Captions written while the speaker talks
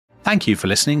Thank you for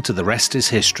listening to The Rest is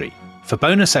History. For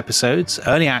bonus episodes,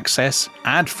 early access,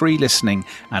 ad-free listening,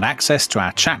 and access to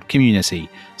our chat community,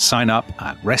 sign up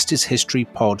at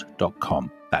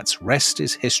restishistorypod.com. That's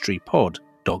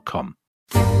restishistorypod.com.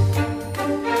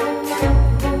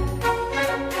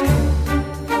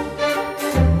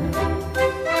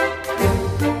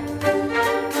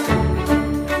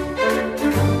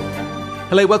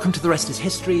 Hello, welcome to The Rest is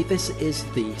History. This is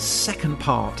the second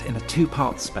part in a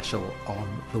two-part special on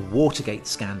the Watergate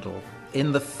scandal.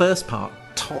 In the first part,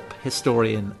 top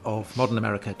historian of modern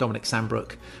America, Dominic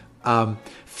Sandbrook,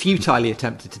 futilely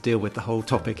attempted to deal with the whole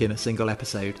topic in a single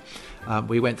episode.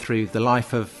 We went through the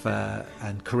life of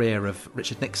and career of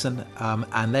Richard Nixon,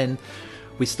 and then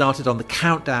we started on the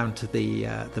countdown to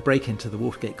the break into the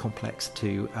Watergate complex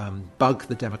to bug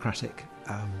the Democratic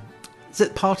is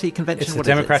it party convention? It's the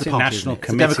Democratic National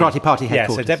Committee. The Democratic Party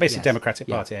headquarters. Yeah, so basically Democratic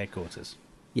Party headquarters.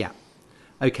 Yeah.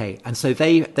 Okay, and so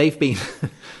they've been...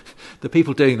 the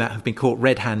people doing that have been caught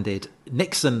red-handed.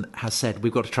 Nixon has said,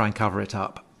 we've got to try and cover it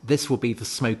up. This will be the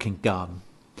smoking gun.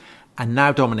 And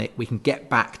now, Dominic, we can get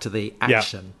back to the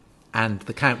action and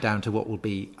the countdown to what will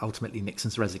be ultimately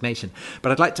Nixon's resignation.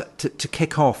 But I'd like to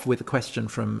kick off with a question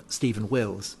from Stephen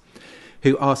Wills,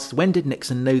 who asks, when did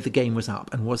Nixon know the game was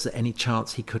up, and was there any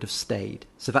chance he could have stayed?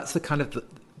 So that's the kind of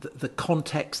the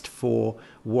context for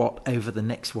what, over the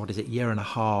next, year and a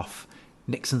half,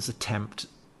 Nixon's attempt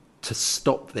to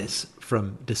stop this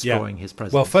from destroying his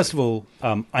presidency. Well, first of all,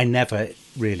 I never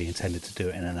really intended to do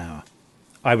it in an hour.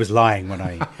 I was lying when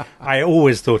I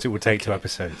always thought it would take 2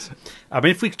 episodes. I mean,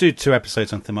 if we could do 2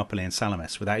 episodes on Thermopylae and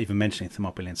Salamis without even mentioning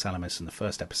Thermopylae and Salamis in the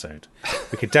first episode,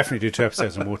 we could definitely do 2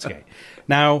 episodes on Watergate.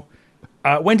 Now,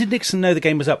 when did Nixon know the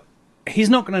game was up? He's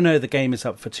not going to know the game is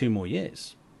up for 2 more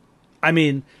years. I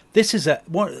mean, this is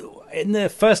in the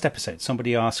first episode,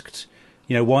 somebody asked,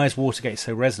 why is Watergate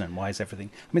so resonant? Why is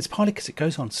everything? I mean, it's partly because it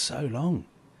goes on so long.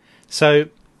 So,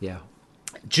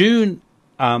 June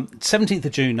 17th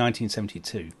of June,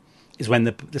 1972, is when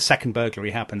the second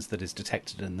burglary happens that is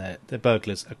detected and the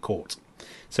burglars are caught.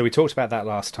 So we talked about that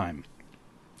last time.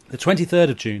 The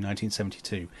 23rd of June,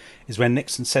 1972, is when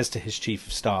Nixon says to his chief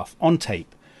of staff on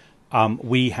tape,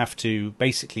 we have to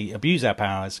basically abuse our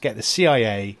powers, get the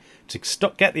CIA to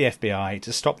get the FBI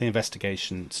to stop the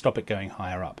investigation, stop it going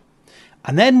higher up.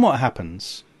 And then what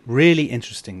happens, really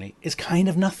interestingly, is kind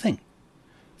of nothing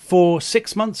for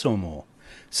 6 months or more.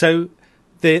 So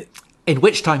in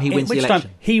which time he wins the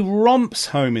election. He romps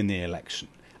home in the election.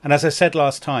 And as I said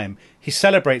last time, he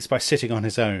celebrates by sitting on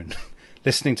his own,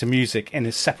 listening to music in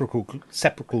his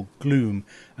sepulchral gloom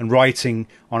and writing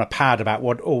on a pad about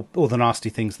all the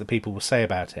nasty things that people will say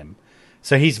about him.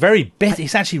 So he's very bitter.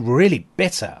 He's actually really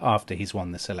bitter after he's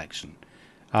won this election.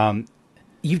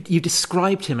 You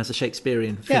described him as a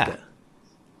Shakespearean figure.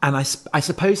 And I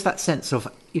suppose that sense of,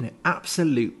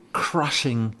 absolute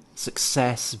crushing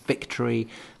success, victory,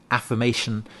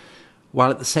 affirmation, while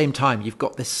at the same time you've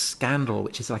got this scandal,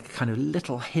 which is like a kind of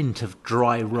little hint of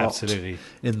dry rot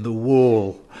in the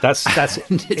wall. That's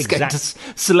it's going to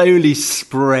slowly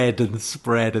spread and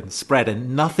spread and spread,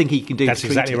 and nothing he can do. That's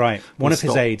exactly right. One of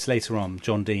his aides later on,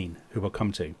 John Dean, who we'll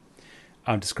come to,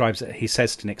 describes it. He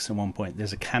says to Nixon at one point,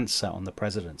 "There's a cancer on the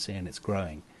presidency, and it's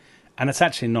growing." And it's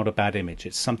actually not a bad image.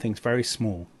 It's something very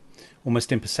small,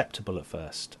 almost imperceptible at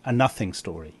first, a nothing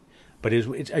story. But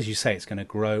as you say, it's going to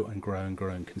grow and grow and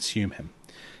grow and consume him.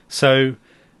 So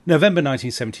November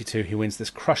 1972, he wins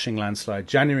this crushing landslide.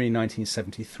 January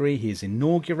 1973, he is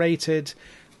inaugurated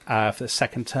for the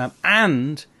second term.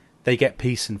 And they get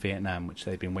peace in Vietnam, which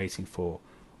they've been waiting for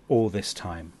all this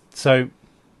time. So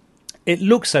it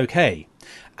looks okay.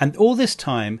 And all this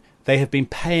time, they have been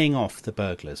paying off the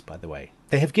burglars, by the way.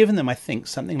 They have given them, I think,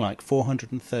 something like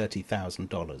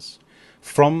 $430,000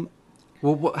 from...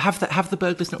 Well, have the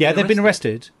burglars not been arrested? Yeah, they've been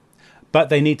arrested, but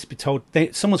they need to be told...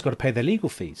 someone's got to pay their legal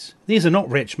fees. These are not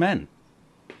rich men.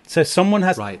 So someone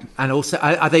has... Right. And also,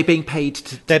 are they being paid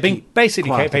to They're being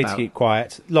basically paid to keep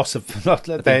quiet. They're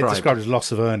described as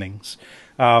loss of earnings,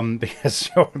 because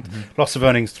loss of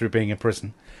earnings through being in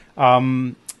prison.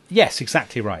 Yes,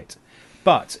 exactly right.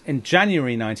 But in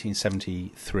January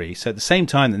 1973, so at the same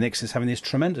time that Nixon's having these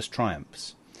tremendous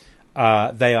triumphs,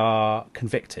 they are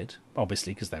convicted,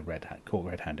 obviously, because they're caught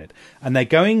red-handed, and they're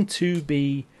going to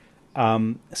be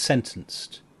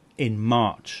sentenced in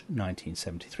March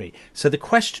 1973. So the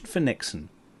question for Nixon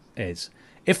is,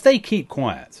 if they keep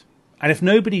quiet, and if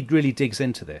nobody really digs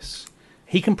into this,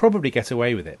 he can probably get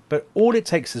away with it. But all it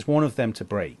takes is one of them to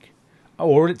break,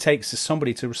 or all it takes is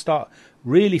somebody to start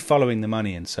really following the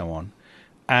money and so on,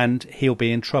 and he'll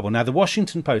be in trouble. Now, the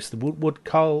Washington Post,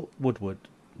 Carl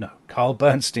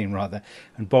Bernstein,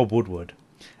 and Bob Woodward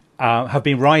have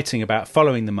been writing about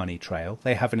following the money trail.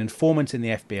 They have an informant in the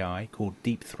FBI called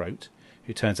Deep Throat,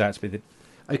 who turns out to be the...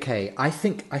 Okay, I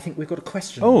think we've got a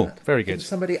question. Oh, on that. very good. Did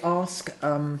somebody ask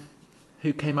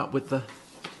who came up with the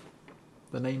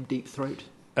name Deep Throat?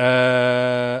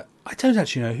 I don't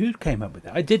actually know who came up with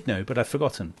that. I did know, but I've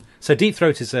forgotten. So Deep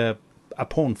Throat is a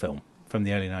porn film from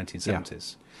the early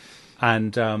 1970s. Yeah.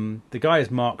 And the guy is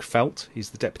Mark Felt. He's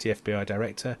the deputy FBI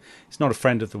director. He's not a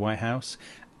friend of the White House.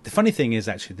 The funny thing is,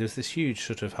 actually, there's this huge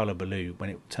sort of hullabaloo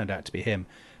when it turned out to be him.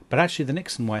 But actually, the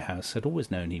Nixon White House had always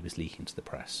known he was leaking to the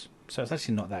press. So it's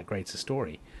actually not that great a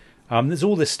story. There's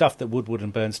all this stuff that Woodward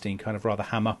and Bernstein kind of rather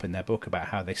ham up in their book about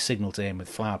how they signalled to him with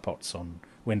flower pots on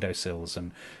windowsills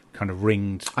and kind of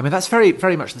ringed... I mean, that's very,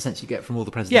 very much the sense you get from all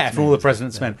the president's men. Yeah, from all the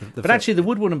president's men. But actually, the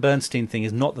Woodward and Bernstein thing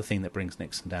is not the thing that brings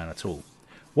Nixon down at all.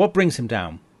 What brings him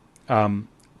down, you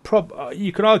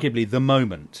could arguably, the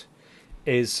moment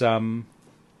is... well,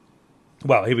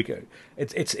 here we go.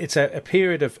 It's a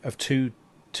period of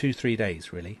 3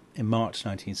 days, really, in March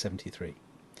 1973.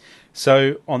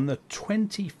 So on the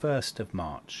 21st of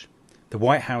March, the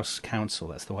White House counsel,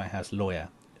 that's the White House lawyer,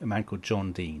 a man called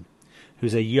John Dean,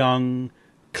 who's a young,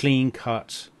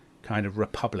 clean-cut kind of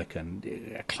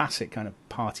Republican, a classic kind of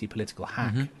party political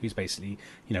hack, who's basically,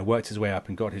 worked his way up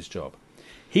and got his job.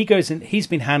 He goes in, he's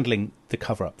been handling the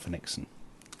cover-up for Nixon.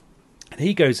 And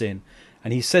he goes in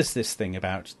and he says this thing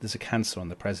about there's a cancer on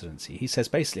the presidency. He says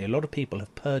basically a lot of people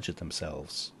have perjured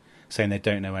themselves, saying they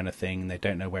don't know anything, they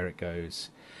don't know where it goes.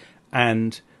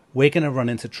 And we're going to run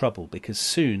into trouble because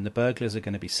soon the burglars are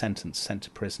going to be sent to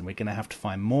prison. We're going to have to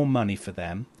find more money for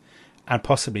them and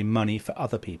possibly money for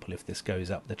other people if this goes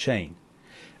up the chain.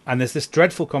 And there's this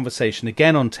dreadful conversation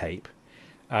again on tape.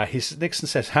 Nixon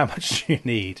says, how much do you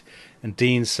need? And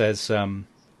Dean says,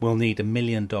 we'll need $1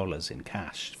 million in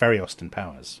cash. Very Austin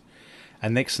Powers.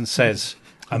 And Nixon says,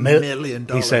 $1 million.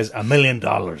 He says, $1 million.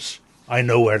 I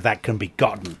know where that can be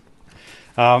gotten.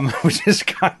 Which is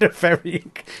kind of very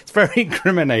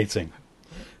incriminating.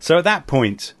 So at that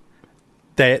point,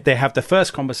 they have the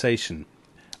first conversation.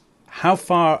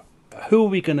 Who are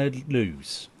we going to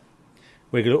lose?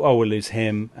 We'll lose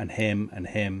him and him and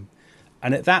him.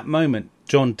 And at that moment,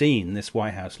 John Dean, this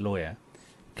White House lawyer,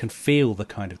 can feel the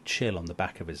kind of chill on the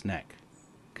back of his neck.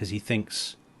 Because he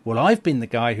thinks, well, I've been the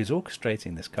guy who's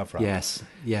orchestrating this cover-up. Yes.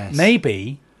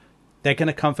 Maybe they're going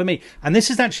to come for me. And this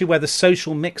is actually where the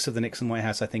social mix of the Nixon White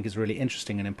House, I think, is really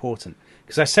interesting and important.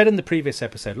 Because I said in the previous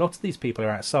episode, lots of these people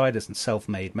are outsiders and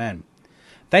self-made men.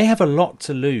 They have a lot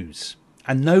to lose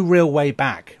and no real way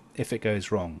back if it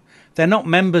goes wrong. They're not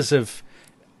members of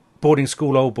boarding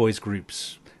school old boys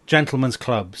groups, gentlemen's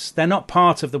clubs. They're not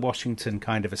part of the Washington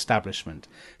kind of establishment.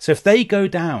 So if they go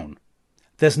down,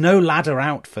 there's no ladder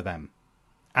out for them.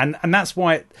 And that's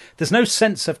why there's no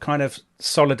sense of kind of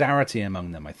solidarity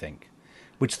among them, I think,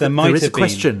 which there might have been. There is a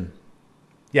question.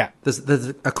 Yeah. There's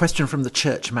a question from the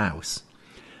church mouse.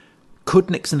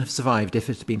 Could Nixon have survived if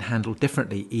it had been handled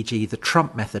differently, e.g. the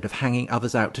Trump method of hanging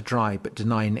others out to dry but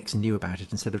denying Nixon knew about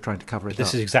it instead of trying to cover it up?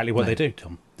 This is exactly what they do,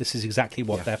 Tom. This is exactly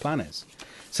what their plan is.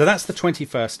 So that's the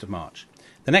 21st of March.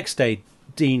 The next day,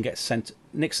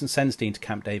 Nixon sends Dean to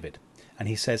Camp David, and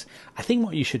he says, I think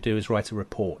what you should do is write a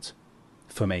report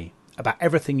for me about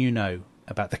everything you know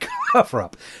about the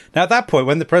cover-up. Now, at that point,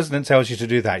 when the president tells you to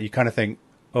do that, you kind of think,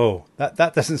 oh, that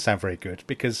doesn't sound very good,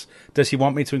 because does he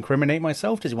want me to incriminate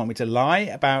myself? Does he want me to lie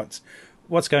about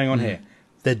what's going on here?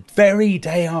 The very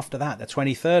day after that, the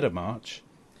 23rd of March,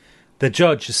 the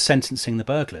judge is sentencing the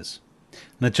burglars.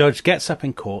 And the judge gets up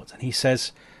in court and he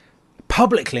says,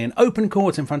 publicly in open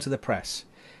court in front of the press,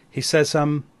 he says,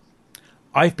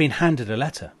 I've been handed a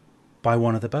letter by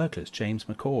one of the burglars, James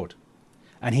McCord.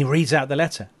 And he reads out the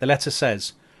letter. The letter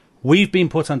says, we've been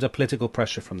put under political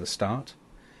pressure from the start.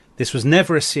 This was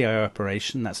never a CIA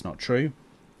operation. That's not true.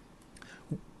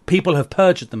 People have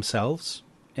perjured themselves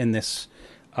in this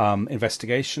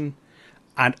investigation,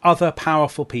 and other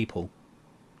powerful people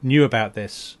knew about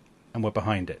this and were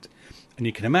behind it. And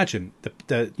you can imagine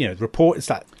the report is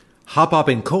that hubbub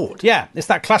in court. Yeah, it's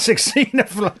that classic scene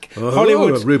of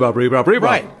Hollywood rhubarb,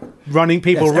 right? Running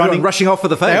people, rushing off for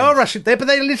the phones. They are rushing, but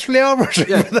they literally are rushing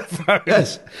for the phones.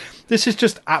 Yes. This is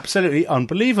just absolutely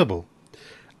unbelievable.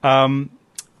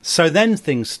 So then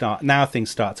things start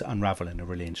to unravel in a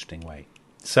really interesting way.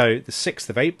 So the 6th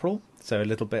of April, so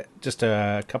just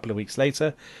a couple of weeks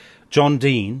later, John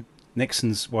Dean,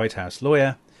 Nixon's White House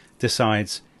lawyer,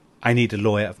 decides, I need a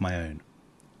lawyer of my own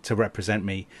to represent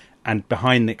me. And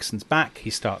behind Nixon's back,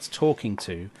 he starts talking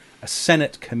to a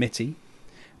Senate committee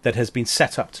that has been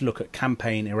set up to look at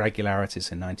campaign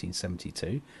irregularities in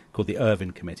 1972, called the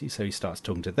Irvin Committee. So he starts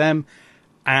talking to them,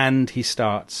 and he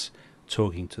starts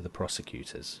talking to the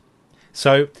prosecutors.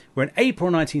 So we're in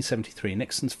April 1973.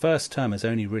 Nixon's first term has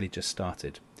only really just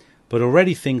started, but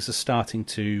already things are starting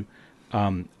to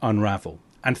unravel.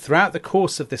 And throughout the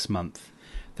course of this month,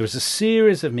 there was a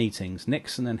series of meetings.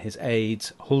 Nixon and his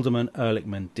aides, Haldeman,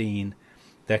 Ehrlichman, Dean,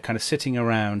 they're kind of sitting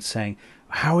around saying,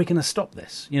 how are we going to stop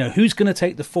this? Who's going to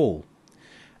take the fall?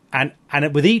 And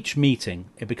with each meeting,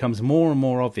 it becomes more and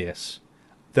more obvious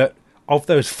that of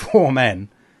those 4 men,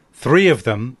 3 of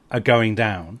them are going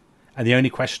down. And the only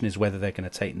question is whether they're going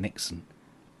to take Nixon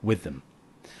with them.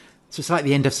 So it's like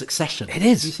the end of Succession. It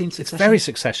is. Have you seen Succession? It's very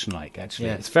Succession-like, actually.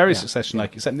 Yes. It's very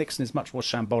Succession-like, except Nixon is much more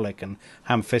shambolic and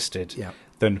ham-fisted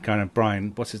than kind of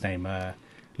Brian, what's his name?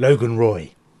 Logan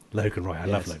Roy. Logan Roy. I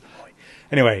love Logan Roy.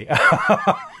 Anyway,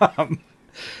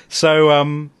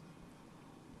 so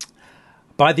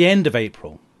by the end of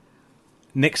April,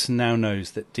 Nixon now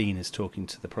knows that Dean is talking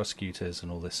to the prosecutors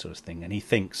and all this sort of thing, and he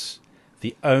thinks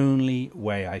the only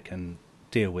way I can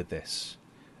deal with this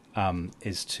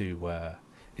is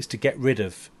to get rid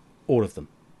of all of them,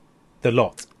 the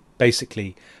lot,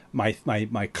 basically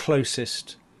my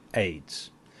closest aides.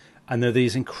 And there are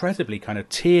these incredibly kind of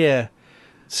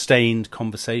tear-stained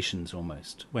conversations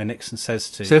almost, where Nixon says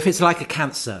to... So if it's like a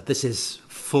cancer, this is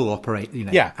full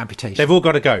amputation. They've all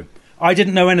got to go. I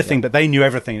didn't know anything, but they knew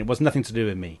everything. It was nothing to do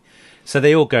with me. So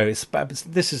they all go.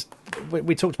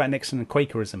 We talked about Nixon and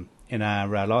Quakerism in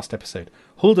our last episode.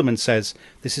 Haldeman says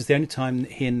this is the only time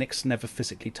he and Nixon ever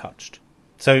physically touched.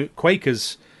 So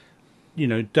Quakers,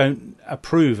 don't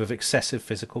approve of excessive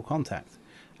physical contact.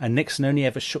 And Nixon only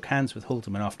ever shook hands with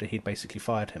Haldeman after he'd basically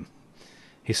fired him.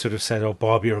 He sort of said, "Oh,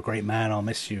 Bob, you're a great man. I'll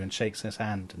miss you," and shakes his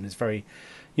hand. And is very,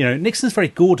 Nixon's very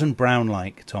Gordon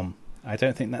Brown-like, Tom. I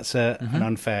don't think that's an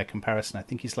unfair comparison. I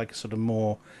think he's like a sort of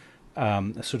more,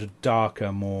 a sort of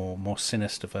darker, more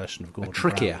sinister version of Gordon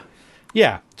trickier. Brown.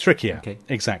 Yeah, trickier. Okay.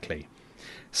 Exactly.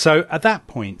 So at that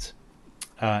point,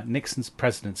 Nixon's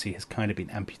presidency has kind of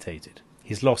been amputated.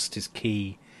 He's lost his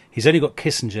key. He's only got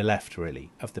Kissinger left,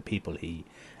 really, of the people he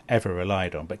ever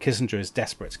relied on. But Kissinger is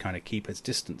desperate to kind of keep his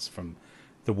distance from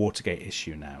the Watergate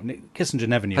issue now. Kissinger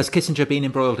never knew. Has Kissinger been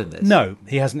embroiled in this? No,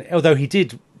 he hasn't. Although he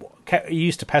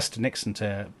used to pester Nixon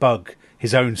to bug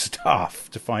his own staff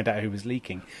to find out who was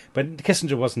leaking. But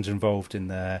Kissinger wasn't involved in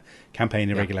the campaign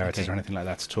irregularities or anything like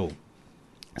that at all.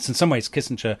 So in some ways,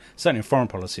 Kissinger, certainly in foreign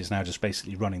policy, is now just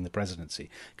basically running the presidency.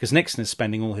 Because Nixon is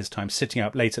spending all his time sitting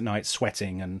up late at night,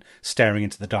 sweating and staring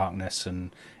into the darkness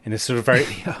and in a sort of very...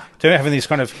 having these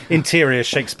kind of interior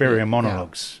Shakespearean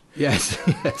monologues. Yes,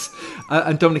 yes.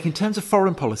 And Dominic, in terms of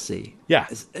foreign policy,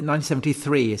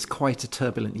 1973 is quite a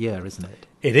turbulent year, isn't it?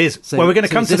 It is. So, well, we're going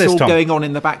to come to this, all Tom. Going on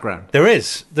in the background? There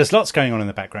is. There's lots going on in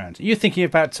the background. Are you thinking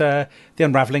about the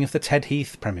unravelling of the Ted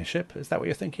Heath premiership? Is that what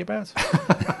you're thinking about?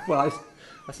 Well,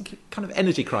 I think kind of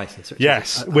energy crisis.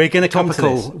 Yes, we're going to come to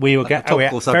this. We will get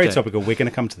very topical. We're going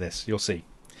to come to this. You'll see.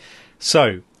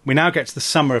 So we now get to the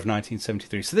summer of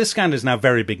 1973. So this scandal is now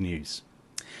very big news.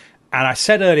 And I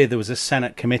said earlier there was a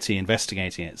Senate committee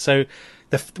investigating it. So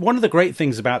one of the great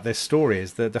things about this story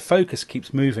is that the focus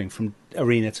keeps moving from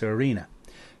arena to arena.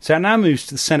 So it now moves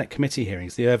to the Senate committee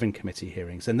hearings, the Irving committee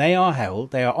hearings, and they are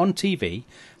held. They are on TV.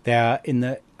 They are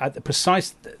at the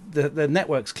precise. The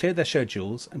networks cleared their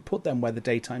schedules and put them where the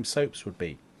daytime soaps would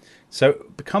be. So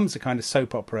it becomes a kind of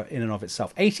soap opera in and of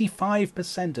itself.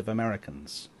 85% of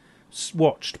Americans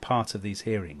watched part of these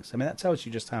hearings. I mean, that tells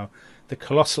you just how the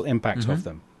colossal impact of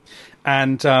them.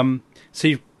 And so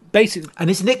you basically... And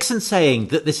is Nixon saying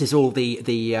that this is all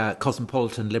the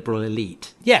cosmopolitan liberal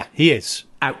elite? Yeah, he is.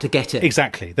 Out to get it.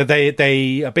 Exactly. That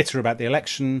they are bitter about the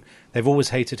election. They've always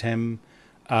hated him.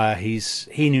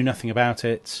 He knew nothing about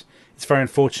it. It's very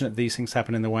unfortunate these things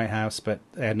happen in the White House, but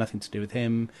they had nothing to do with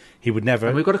him. He would never...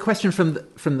 And we've got a question from the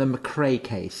McRae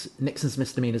case. Nixon's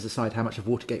misdemeanors aside, how much of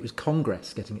Watergate was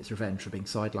Congress getting its revenge for being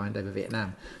sidelined over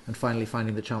Vietnam and finally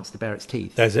finding the chance to bare its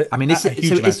teeth? There's a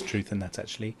huge amount of truth in that,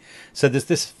 actually. So there's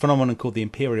this phenomenon called the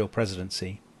imperial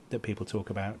presidency that people talk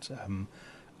about.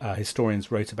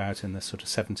 Historians wrote about in the sort of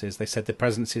 70s. They said the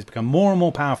presidency has become more and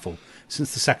more powerful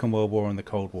since the Second World War and the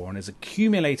Cold War and has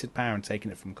accumulated power and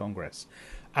taken it from Congress.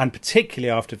 And particularly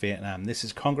after Vietnam, this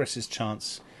is Congress's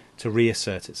chance to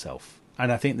reassert itself.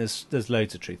 And I think there's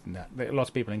loads of truth in that. A lot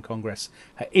of people in Congress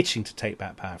are itching to take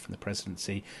back power from the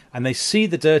presidency, and they see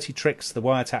the dirty tricks, the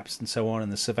wiretaps and so on,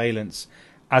 and the surveillance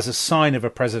as a sign of a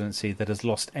presidency that has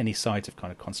lost any sight of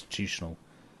kind of constitutional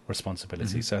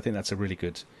responsibility. Mm-hmm. So I think that's a really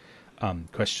good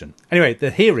question. Anyway, the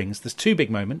hearings, there's two big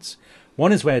moments.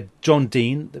 One is where John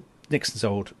Dean, Nixon's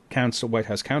old White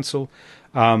House counsel,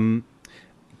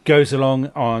 goes along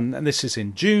on, and this is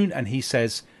in June, and he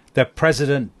says the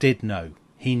president did know.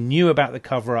 He knew about the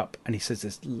cover-up, and he says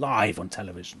this live on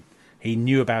television. He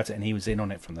knew about it, and he was in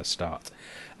on it from the start.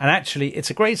 And actually, it's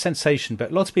a great sensation,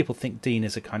 but lots of people think Dean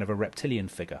is a kind of a reptilian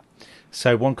figure.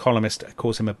 So one columnist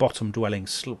calls him a bottom-dwelling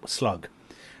slug.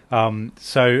 And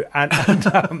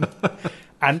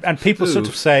people sort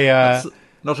of say... That's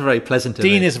not a very pleasant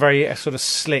image. Dean is a very sort of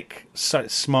slick,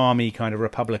 smarmy kind of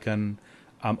Republican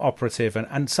operative,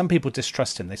 and some people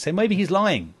distrust him. They say maybe he's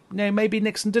lying. No, maybe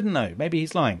Nixon didn't know. Maybe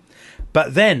he's lying.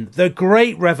 But then the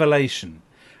great revelation: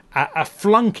 a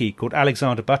flunky called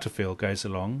Alexander Butterfield goes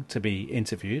along to be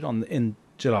interviewed in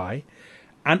July,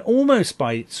 and almost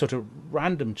by sort of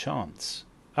random chance,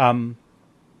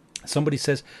 somebody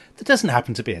says there doesn't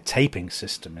happen to be a taping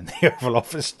system in the Oval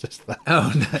Office just there.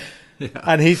 Oh no.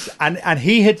 Yeah. And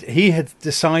he had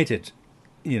decided,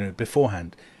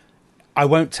 beforehand, I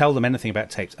won't tell them anything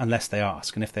about tapes unless they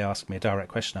ask. And if they ask me a direct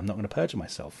question, I'm not going to perjure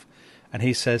myself. And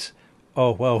he says,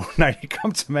 oh, well, now you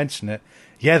come to mention it.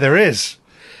 Yeah, there is.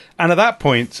 And at that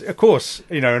point, of course,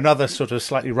 another sort of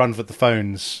slightly run for the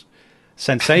phones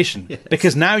sensation. Yes.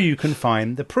 Because now you can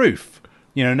find the proof.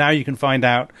 Now you can find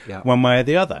out one way or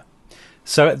the other.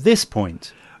 So at this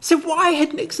point... So why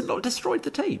had Nixon not destroyed the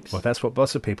tapes? Well, that's what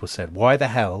lots of people said. Why the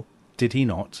hell did he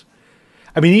not?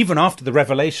 I mean, even after the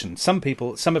revelation, some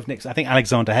of Nixon, I think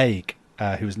Alexander Haig,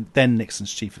 who was then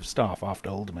Nixon's chief of staff after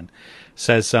Haldeman,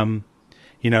 says,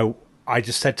 I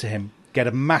just said to him, get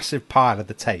a massive pile of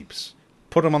the tapes,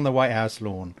 put them on the White House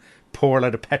lawn, pour a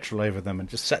load of petrol over them and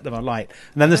just set them alight.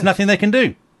 And then there's nothing they can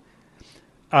do.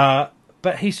 But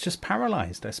he's just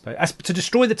paralysed, I suppose. To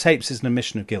destroy the tapes is an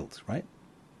admission of guilt, right?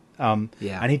 And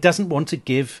he doesn't want to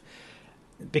give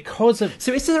because of...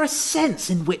 So is there a sense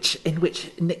in which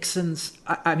Nixon's...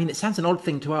 I mean, it sounds an odd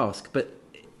thing to ask, but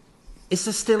is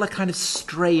there still a kind of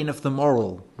strain of the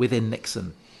moral within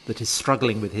Nixon that is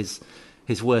struggling with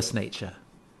his worst nature?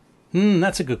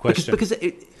 That's a good question. Because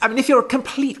if you're a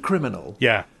complete criminal,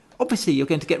 obviously you're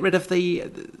going to get rid of the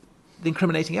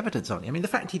incriminating evidence, aren't you? I mean, the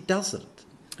fact he doesn't...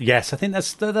 Yes, I think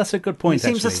that's a good point, It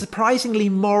seems a surprisingly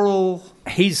moral...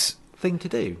 thing to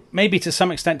do. Maybe to some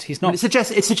extent he's not... I mean,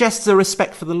 it suggests a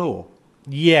respect for the law.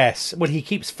 Yes. Well, he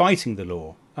keeps fighting the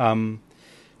law.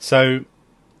 So,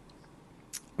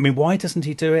 I mean, why doesn't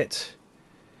he do it?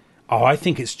 Oh, I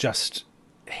think it's just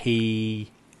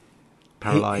he's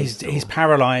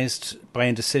paralysed by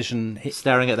indecision.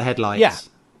 Staring at the headlights.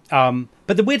 Yeah.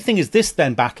 But the weird thing is this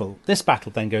battle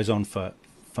then goes on for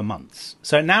months.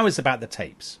 So now it's about the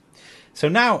tapes. So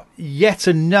now yet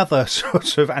another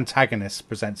sort of antagonist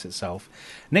presents itself.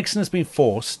 Nixon has been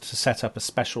forced to set up a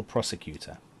special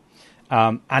prosecutor.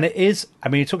 And it is, I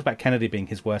mean, you talked about Kennedy being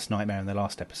his worst nightmare in the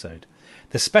last episode.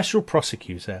 The special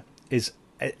prosecutor is,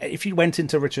 if you went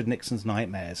into Richard Nixon's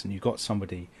nightmares and you got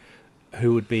somebody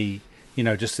who would be,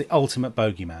 just the ultimate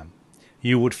bogeyman,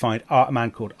 you would find a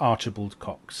man called Archibald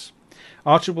Cox.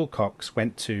 Archibald Cox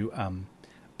went to...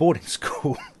 boarding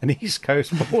school, an East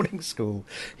Coast boarding school.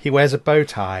 He wears a bow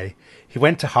tie. He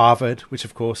went to Harvard, which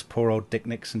of course poor old Dick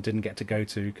Nixon didn't get to go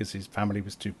to because his family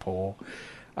was too poor.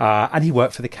 And he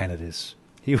worked for the Kennedys.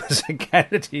 He was a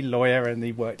Kennedy lawyer and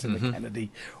he worked in the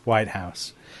Kennedy White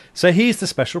House. So he's the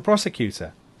special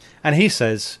prosecutor. And he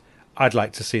says, I'd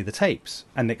like to see the tapes.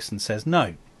 And Nixon says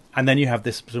no. And then you have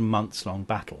this sort of months-long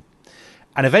battle.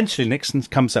 And eventually Nixon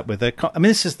comes up with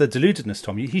this is the deludedness,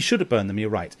 Tom. He should have burned them, you're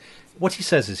right. What he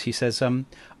says is,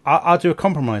 I'll do a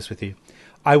compromise with you.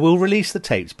 I will release the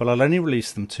tapes, but I'll only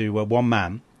release them to one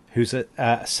man who's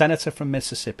a senator from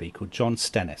Mississippi called John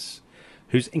Stennis,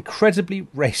 who's incredibly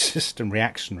racist and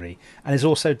reactionary and is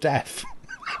also deaf.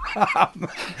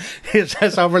 He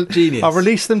says, I'll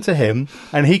release them to him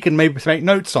and he can maybe make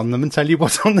notes on them and tell you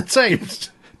what's on the tapes.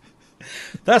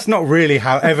 That's not really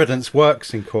how evidence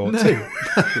works in court. No.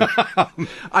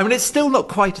 I mean, it's still not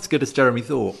quite as good as Jeremy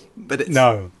thought, but it's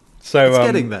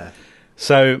getting there.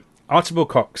 So Archibald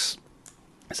Cox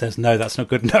says, no, that's not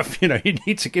good enough. You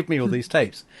need to give me all these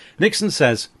tapes. Nixon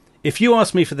says, if you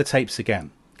ask me for the tapes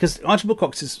again, because Archibald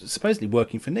Cox is supposedly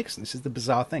working for Nixon. This is the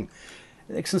bizarre thing.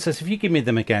 Nixon says, if you give me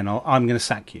them again, I'm going to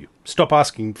sack you. Stop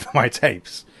asking for my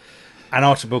tapes. And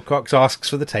Archibald Cox asks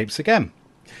for the tapes again.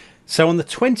 So on the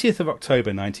 20th of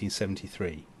October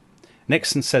 1973,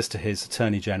 Nixon says to his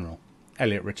Attorney General,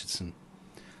 Elliot Richardson,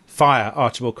 fire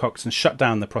Archibald Cox and shut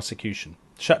down the prosecution.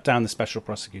 Shut down the Special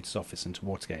Prosecutor's Office into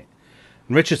Watergate.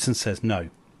 And Richardson says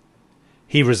no.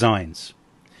 He resigns.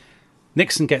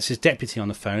 Nixon gets his deputy on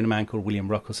the phone, a man called William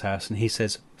Ruckelshaus, and he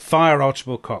says, fire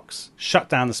Archibald Cox, shut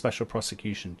down the Special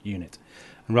Prosecution Unit.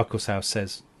 And Ruckelshaus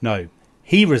says no.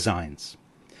 He resigns.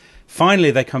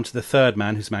 Finally, they come to the third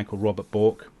man, who's a man called Robert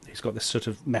Bork, He's got this sort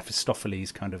of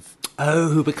Mephistopheles kind of...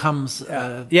 who becomes...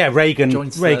 Reagan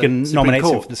nominates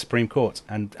him for the Supreme Court,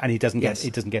 and he doesn't Yes.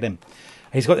 get him.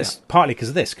 He's got this, partly because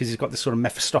of this, because he's got this sort of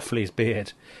Mephistopheles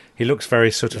beard. He looks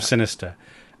very sort of sinister.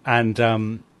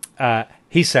 And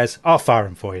he says, I'll fire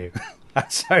him for you.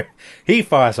 And so he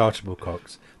fires Archibald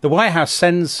Cox. The White House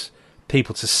sends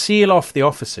people to seal off the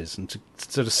offices and to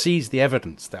sort of seize the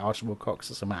evidence that Archibald Cox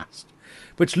has amassed,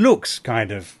 which looks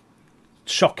kind of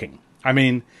shocking. I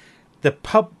mean,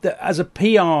 as a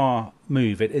PR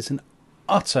move, it is an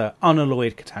utter,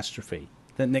 unalloyed catastrophe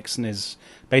that Nixon is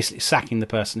basically sacking the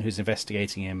person who's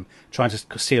investigating him, trying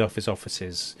to seal off his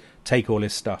offices, take all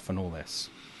his stuff and all this.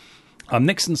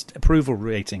 Nixon's approval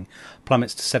rating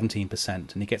plummets to 17%, and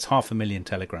he gets 500,000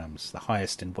 telegrams, the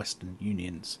highest in Western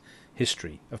Union's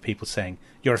history, of people saying,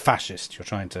 you're a fascist, you're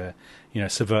trying to,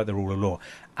 subvert the rule of law.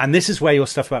 And this is where your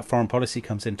stuff about foreign policy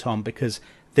comes in, Tom, because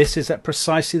this is at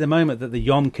precisely the moment that the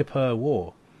Yom Kippur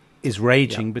War is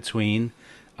raging between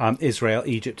Israel,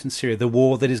 Egypt and Syria, the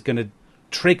war that is going to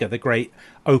trigger the great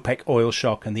OPEC oil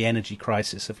shock and the energy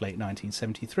crisis of late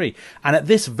 1973. And at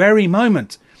this very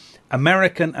moment,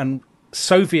 American and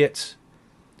Soviet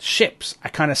ships are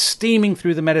kind of steaming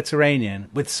through the Mediterranean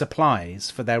with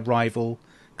supplies for their rival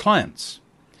clients.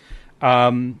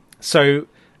 So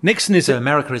Nixon is... So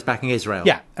America is backing Israel.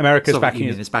 Yeah, America Soviet is backing...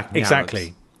 Union is backing the exactly.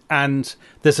 Arabs. And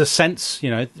there's a sense,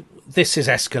 this is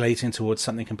escalating towards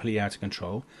something completely out of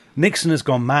control. Nixon has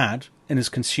gone mad and is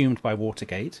consumed by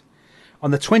Watergate.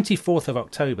 On the 24th of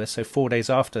October, so 4 days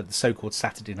after the so-called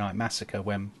Saturday Night Massacre,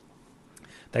 when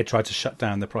they tried to shut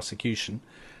down the prosecution,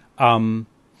 the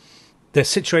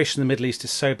situation in the Middle East is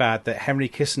so bad that Henry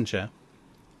Kissinger,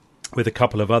 with a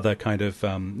couple of other kind of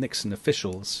Nixon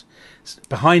officials,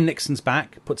 behind Nixon's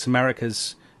back, puts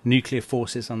America's nuclear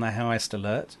forces on their highest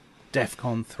alert,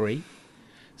 DEFCON 3.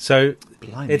 So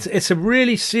it's a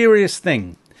really serious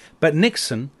thing. But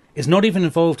Nixon is not even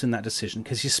involved in that decision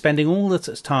because he's spending all the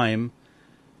time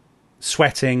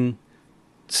sweating,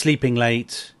 sleeping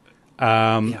late,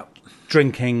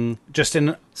 drinking, just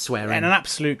swearing, in an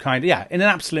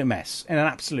absolute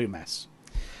mess.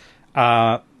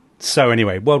 So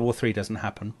anyway, World War III doesn't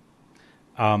happen.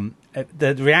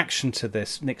 The reaction to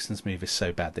this Nixon's move is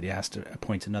so bad that he has to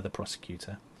appoint another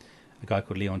prosecutor, a guy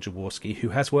called Leon Jaworski, who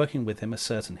has working with him a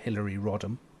certain Hillary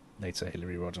Rodham, later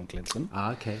Hillary Rodham Clinton.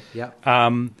 Okay, yeah.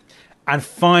 And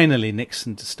finally,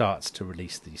 Nixon starts to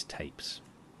release these tapes.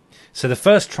 So the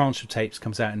first tranche of tapes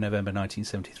comes out in November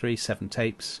 1973, 7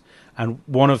 tapes, and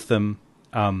one of them,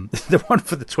 the one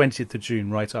for the 20th of June,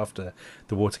 right after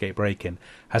the Watergate break-in,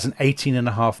 has an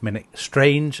 18.5-minute,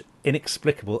 strange,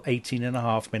 inexplicable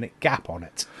 18.5-minute gap on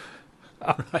it.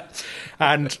 Right.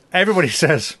 And everybody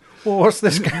says, well, what's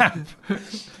this gap?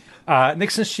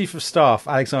 Nixon's chief of staff,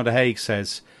 Alexander Haig,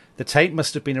 says, the tape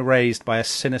must have been erased by a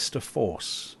sinister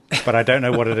force, but I don't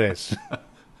know what it is.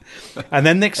 And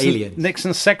then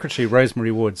Nixon's secretary,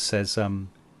 Rosemary Woods, says,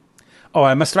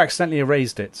 I must have accidentally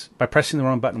erased it by pressing the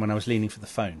wrong button when I was leaning for the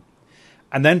phone.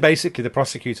 And then basically the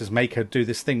prosecutors make her do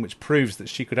this thing which proves that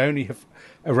she could only have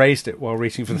erased it while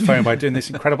reaching for the phone by doing this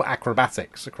incredible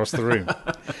acrobatics across the room.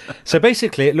 So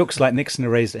basically it looks like Nixon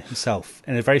erased it himself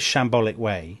in a very shambolic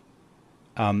way.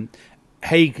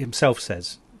 Haig himself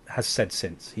has said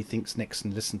since he thinks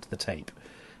Nixon listened to the tape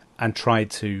and tried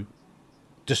to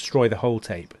destroy the whole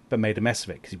tape, but made a mess of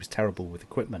it because he was terrible with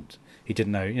equipment. He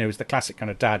didn't know, he was the classic kind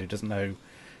of dad who doesn't know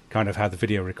kind of how the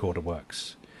video recorder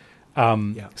works.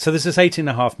 So there's this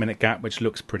 18.5-minute gap, which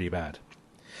looks pretty bad.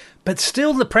 But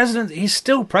still, he's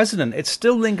still president. It's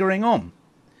still lingering on.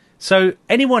 So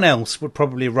anyone else would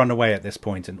probably run away at this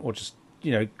point or just,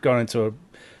 go into a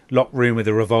locked room with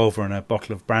a revolver and a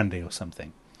bottle of brandy or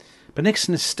something. But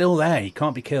Nixon is still there. He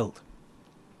can't be killed.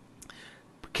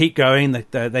 Keep going.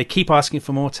 They keep asking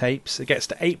for more tapes. It gets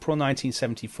to April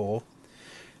 1974.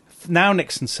 Now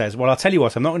Nixon says, well, I'll tell you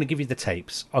what, I'm not going to give you the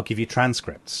tapes. I'll give you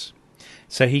transcripts.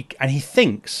 So he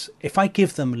thinks if I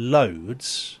give them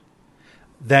loads,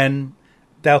 then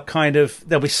there'll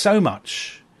be so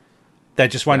much, they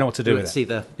just won't know what to do with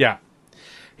it. Yeah.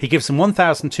 He gives them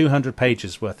 1,200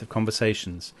 pages worth of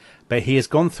conversations, but he has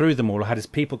gone through them all, or had his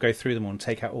people go through them all and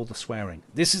take out all the swearing.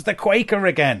 This is the Quaker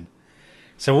again.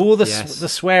 So all the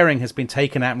swearing has been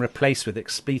taken out and replaced with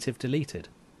expletive deleted.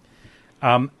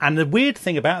 And the weird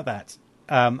thing about that,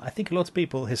 I think a lot of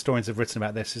people, historians have written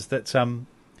about this, is that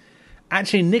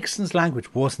actually Nixon's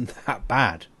language wasn't that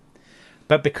bad.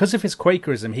 But because of his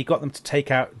Quakerism, he got them to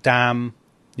take out damn,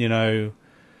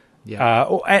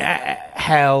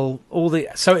 hell, all the...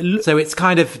 So it's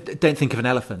kind of, don't think of an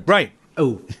elephant. Right.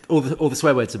 Oh, all the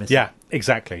swear words are missing. Yeah,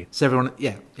 exactly. So everyone,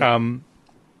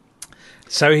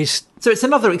 So it's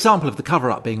another example of the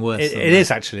cover-up being worse. It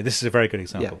is, actually. This is a very good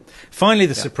example. Yeah. Finally,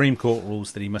 the Supreme Court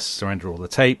rules that he must surrender all the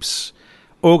tapes.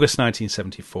 August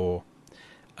 1974,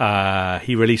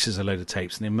 he releases a load of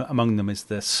tapes, and among them is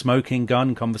the smoking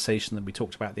gun conversation that we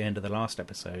talked about at the end of the last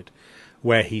episode,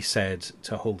 where he said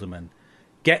to Haldeman,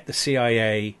 get the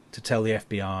CIA to tell the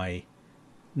FBI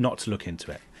not to look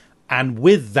into it. And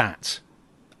with that,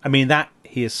 I mean, that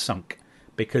he is sunk,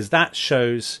 because that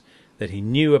shows that he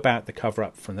knew about the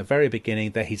cover-up from the very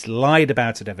beginning, that he's lied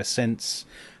about it ever since.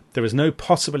 There is no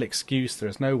possible excuse. There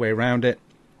is no way around it.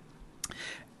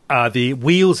 The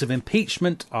wheels of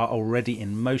impeachment are already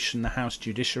in motion. The House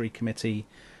Judiciary Committee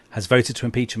has voted to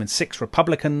impeach him, and 6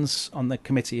 Republicans on the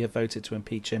committee have voted to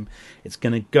impeach him. It's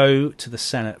going to go to the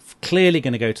Senate, clearly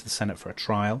going to go to the Senate for a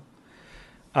trial.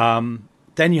 Then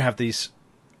you have these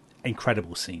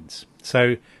incredible scenes.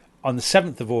 So on the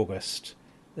 7th of August,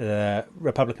 the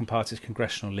Republican Party's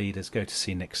congressional leaders go to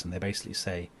see Nixon. They basically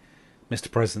say,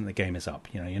 Mr. President, the game is up.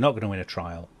 You know, you're not going to win a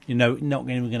trial. You know, not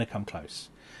even going to come close.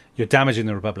 You're damaging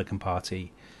the Republican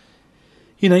Party.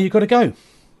 You know, you've got to go.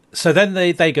 So then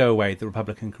they go away, the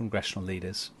Republican congressional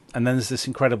leaders. And then there's this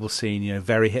incredible scene, you know,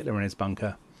 very Hitler in his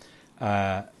bunker.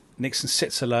 Nixon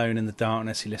sits alone in the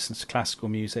darkness. He listens to classical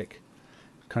music,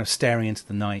 kind of staring into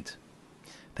the night.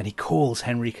 Then he calls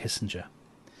Henry Kissinger.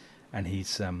 And he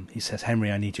says,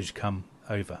 Henry, I need you to come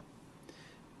over.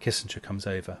 Kissinger comes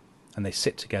over, and they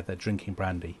sit together drinking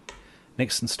brandy.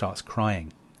 Nixon starts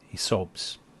crying. He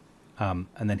sobs. And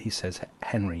then he says,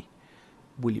 Henry,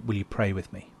 will you pray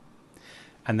with me?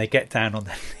 And they get down on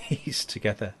their knees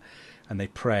together, and they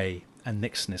pray, and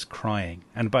Nixon is crying.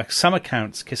 And by some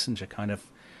accounts, Kissinger kind of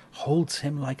holds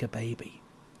him like a baby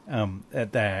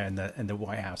there in the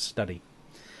White House study.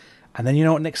 And then you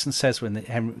know what Nixon says when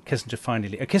Kissinger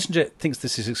finally... Kissinger thinks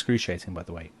this is excruciating, by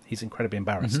the way. He's incredibly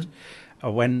embarrassed.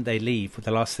 When they leave,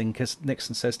 the last thing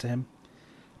Nixon says to him,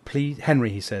 "Please, Henry,"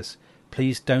 he says,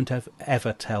 "please don't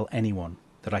ever tell anyone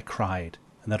that I cried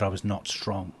and that I was not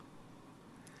strong."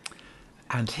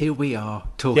 And here we are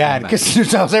talking about... Yeah, and Kissinger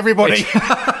tells everybody.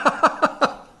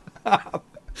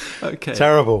 Okay.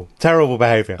 Terrible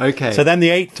behaviour. Okay. So then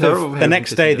the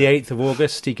next day, the 8th of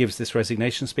August, he gives this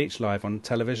resignation speech live on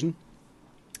television.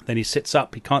 Then he sits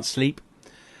up, he can't sleep.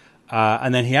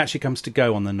 And then he actually comes to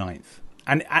go on the 9th.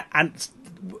 And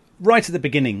right at the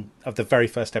beginning of the very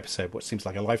first episode, what seems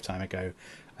like a lifetime ago,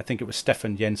 I think it was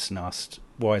Stefan Jensen asked,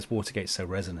 why is Watergate so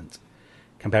resonant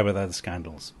compared with other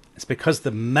scandals? It's because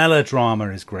the melodrama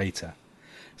is greater.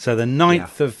 So the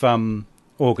 9th of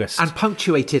August. And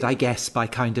punctuated, I guess, by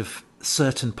kind of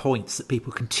certain points that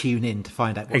people can tune in to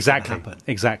find out what's going to happen.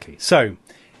 Exactly. So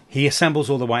he assembles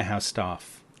all the White House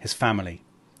staff, his family.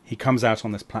 He comes out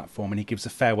on this platform and he gives a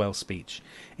farewell speech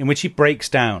in which he breaks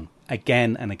down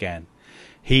again and again.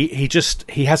 He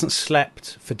hasn't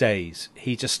slept for days.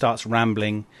 He just starts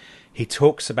rambling. He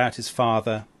talks about his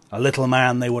father, a little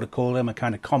man, they would have called him, a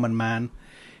kind of common man.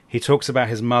 He talks about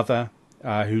his mother,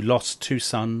 who lost 2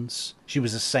 sons. She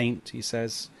was a saint, he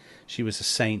says. She was a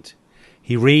saint.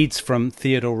 He reads from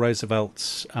Theodore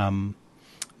Roosevelt's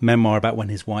memoir about when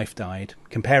his wife died,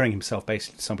 comparing himself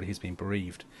basically to somebody who's been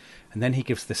bereaved. And then he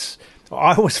gives this...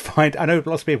 I know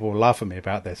lots of people will laugh at me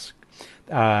about this.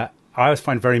 I always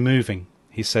find very moving.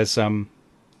 He says,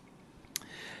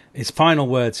 his final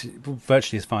words,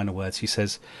 virtually his final words, he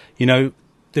says, you know,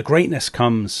 the greatness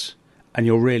comes and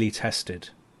you're really tested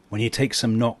when you take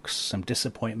some knocks, some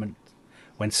disappointment,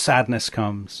 when sadness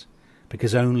comes,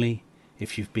 because only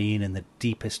if you've been in the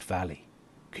deepest valley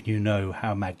can you know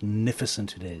how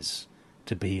magnificent it is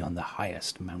to be on the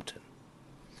highest mountain.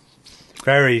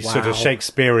 Very sort of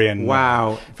Shakespearean.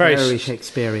 Wow, very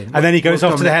Shakespearean. And then he goes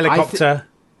off to the helicopter,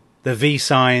 the V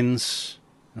signs,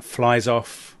 and flies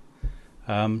off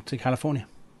to California.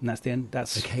 And that's the end.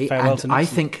 That's farewell to Nixon.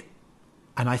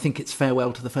 I think it's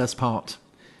farewell to the first part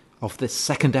of this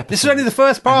second episode. This is only the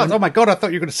first part. Oh my God, I thought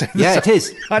you were going to say this. Yeah, it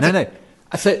is. No.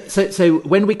 So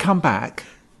when we come back,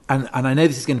 and I know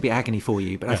this is going to be agony for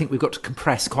you, but I think we've got to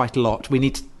compress quite a lot. We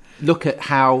need to look at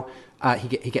how he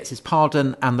gets his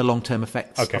pardon and the long-term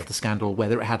effects of the scandal,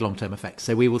 whether it had long-term effects.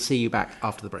 So we will see you back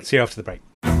after the break. See you after the break.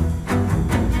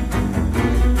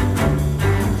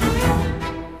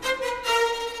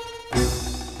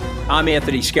 I'm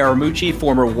Anthony Scaramucci,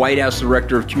 former White House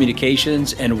Director of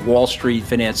Communications and Wall Street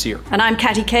financier. And I'm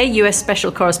Katty Kay, US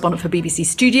Special Correspondent for BBC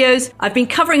Studios. I've been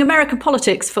covering American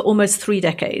politics for almost 3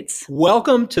 decades.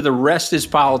 Welcome to The Rest is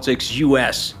Politics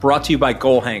US, brought to you by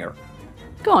Goalhanger.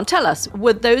 Go on, tell us,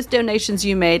 were those donations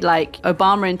you made, like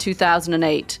Obama in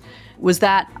 2008, Was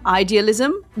that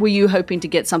idealism? Were you hoping to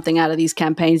get something out of these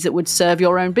campaigns that would serve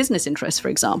your own business interests, for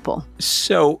example?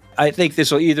 So I think this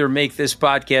will either make this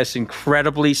podcast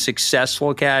incredibly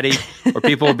successful, Caddy, or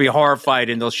people will be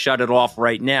horrified and they'll shut it off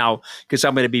right now because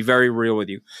I'm going to be very real with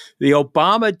you. The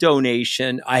Obama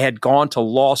donation, I had gone to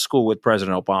law school with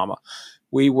President Obama.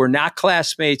 We were not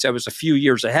classmates. I was a few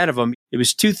years ahead of him. It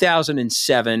was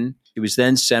 2007. He was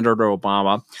then Senator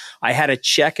Obama. I had a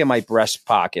check in my breast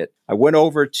pocket. I went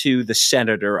over to the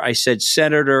senator. I said,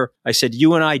 Senator,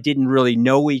 you and I didn't really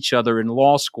know each other in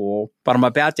law school, but I'm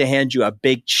about to hand you a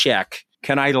big check.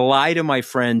 Can I lie to my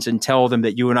friends and tell them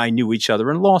that you and I knew each other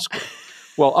in law school?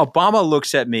 Well, Obama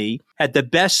looks at me, had the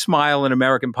best smile in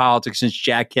American politics since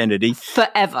Jack Kennedy.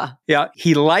 Forever. Yeah,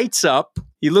 he lights up.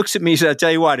 He looks at me and says, I'll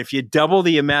tell you what, if you double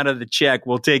the amount of the check,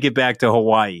 we'll take it back to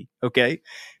Hawaii. Okay.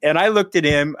 And I looked at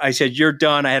him. I said, you're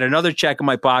done. I had another check in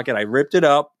my pocket. I ripped it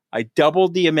up. I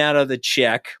doubled the amount of the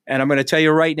check. And I'm going to tell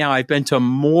you right now, I've been to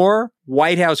more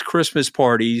White House Christmas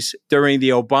parties during the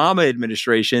Obama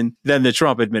administration than the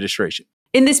Trump administration.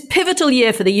 In this pivotal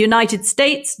year for the United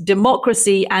States,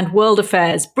 democracy, and world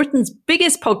affairs, Britain's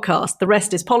biggest podcast, The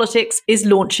Rest is Politics, is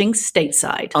launching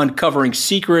stateside. Uncovering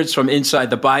secrets from inside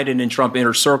the Biden and Trump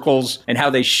inner circles and how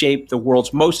they shape the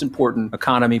world's most important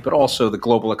economy, but also the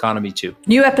global economy too.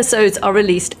 New episodes are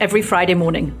released every Friday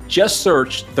morning. Just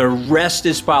search The Rest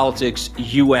is Politics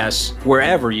US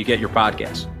wherever you get your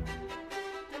podcasts.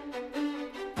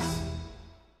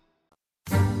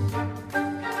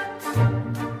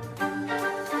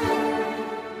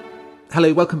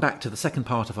 Hello, welcome back to the second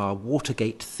part of our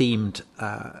Watergate-themed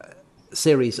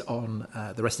series on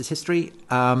The Rest is History.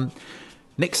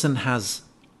 Nixon has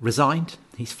resigned.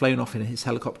 He's flown off in his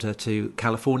helicopter to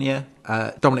California.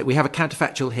 Dominic, we have a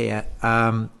counterfactual here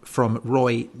from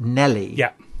Roy Nelly.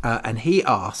 Yeah. And he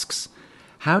asks,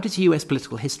 how does US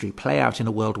political history play out in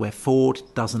a world where Ford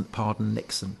doesn't pardon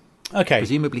Nixon? Okay.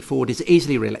 Presumably Ford is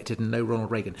easily re-elected and no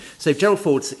Ronald Reagan. So Gerald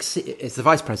Ford is the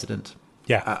vice president.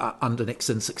 Yeah. Under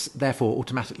Nixon, therefore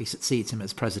automatically succeeds him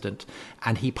as president,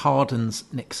 and he pardons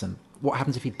Nixon. What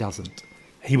happens if he doesn't?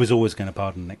 He was always going to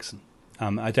pardon Nixon.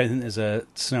 I don't think there's a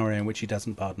scenario in which he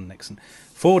doesn't pardon Nixon.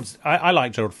 I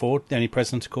like Gerald Ford, the only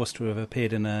president, of course, to have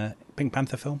appeared in a Pink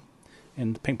Panther film,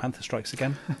 in Pink Panther Strikes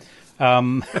Again.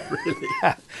 Really?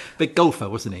 Big golfer,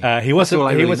 wasn't he? He was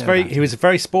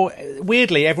very sport.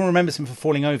 Weirdly, everyone remembers him for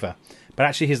falling over. But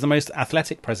actually, he's the most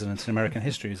athletic president in American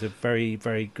history. He's a very,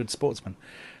 very good sportsman.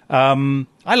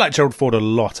 I like Gerald Ford a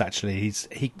lot, actually.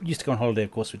 He used to go on holiday,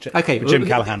 of course, with Jim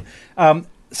Callahan.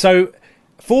 So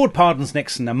Ford pardons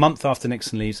Nixon a month after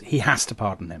Nixon leaves. He has to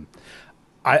pardon him.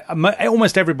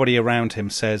 Almost everybody around him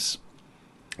says,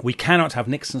 we cannot have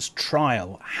Nixon's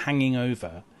trial hanging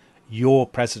over your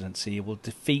presidency. It will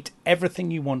defeat everything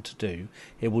you want to do.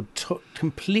 It will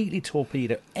completely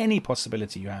torpedo any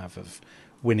possibility you have of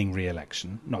winning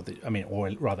re-election,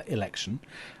 or rather election.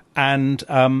 And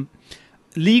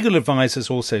legal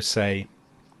advisors also say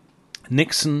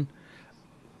Nixon,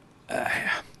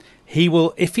 he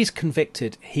will, if he's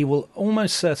convicted, he will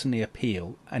almost certainly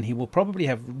appeal, and he will probably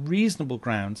have reasonable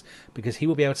grounds because he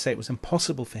will be able to say it was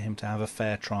impossible for him to have a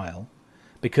fair trial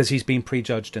because he's been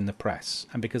prejudged in the press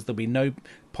and because there'll be no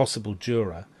possible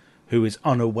juror who is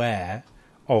unaware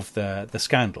of the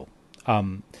scandal.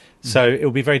 So it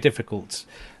will be very difficult.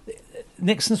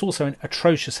 Nixon's also in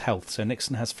atrocious health. So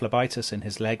Nixon has phlebitis in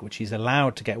his leg, which he's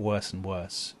allowed to get worse and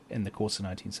worse in the course of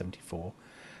 1974.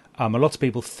 A lot of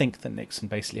people think that Nixon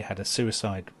basically had a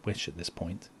suicide wish at this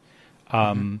point.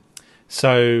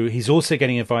 So he's also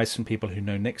getting advice from people who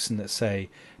know Nixon that say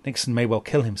Nixon may well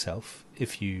kill himself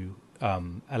if you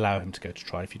allow him to go to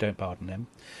trial, if you don't pardon him.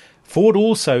 Ford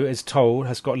also is told,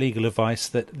 has got legal advice,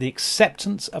 that the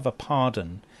acceptance of a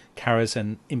pardon carries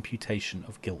an imputation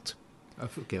of guilt.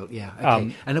 Of guilt, yeah.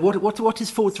 Okay. And what is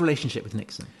Ford's relationship with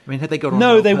Nixon? I mean, had they got on?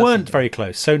 No, they weren't very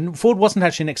close. So Ford wasn't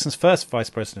actually Nixon's first vice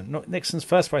president. Nixon's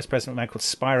first vice president was a man called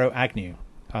Spiro Agnew,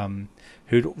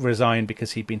 who'd resigned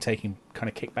because he'd been taking kind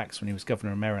of kickbacks when he was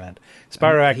governor of Maryland.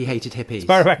 He hated hippies.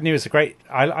 Spiro Agnew is a great...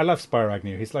 I love Spiro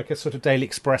Agnew. He's like a sort of Daily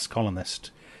Express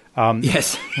columnist.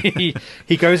 Yes.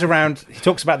 he goes around, he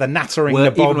talks about the nattering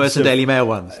nabobs. Even worse than Daily Mail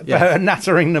ones. Yes.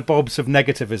 Nattering nabobs of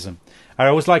negativism. I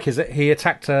always like he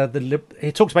attacked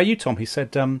he talked about you, Tom. He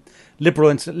said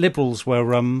liberals were,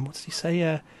 what did he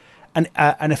say?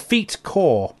 An effete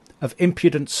corps of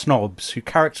impudent snobs who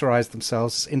characterised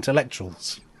themselves as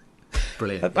intellectuals.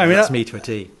 Brilliant. I mean, that's me to a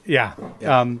T. Yeah.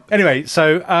 Anyway,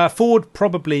 so Ford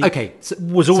probably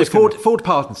was always... So Ford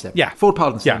pardons him. Yeah. Ford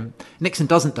pardons him. Nixon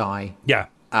doesn't die. Yeah.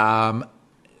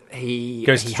 He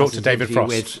goes to talk to David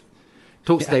Frost.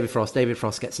 Talks to David Frost. David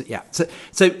Frost gets it. Yeah.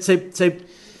 So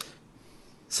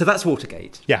So that's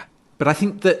Watergate. Yeah. But I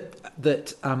think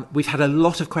that we've had a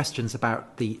lot of questions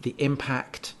about the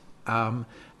impact and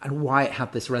why it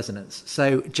had this resonance.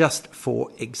 So just for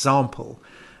example,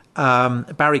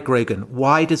 Barry Grogan,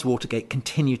 why does Watergate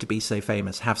continue to be so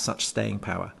famous, have such staying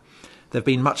power? There have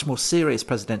been much more serious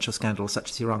presidential scandals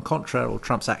such as Iran-Contra or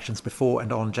Trump's actions before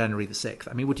and on January the 6th.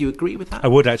 I mean, would you agree with that? I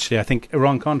would, actually. I think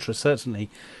Iran-Contra,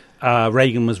 certainly.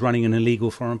 Reagan was running an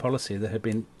illegal foreign policy that had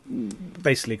been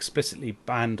basically explicitly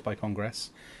banned by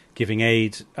Congress, giving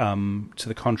aid to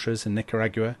the Contras in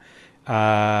Nicaragua.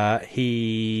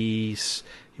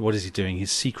 What is he doing?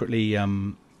 He's secretly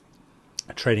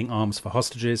trading arms for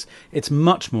hostages. It's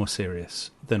much more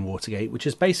serious than Watergate, which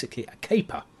is basically a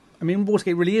caper. I mean,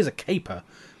 Watergate really is a caper,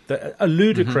 a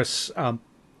ludicrous.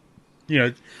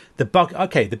 The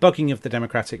bugging of the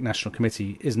Democratic National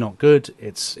Committee is not good.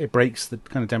 It breaks the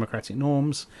kind of democratic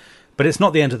norms, but it's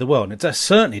not the end of the world. It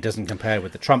certainly doesn't compare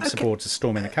with the Trump supporters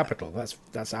storming the Capitol.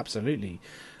 That's absolutely.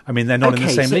 I mean, they're not in the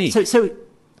same league.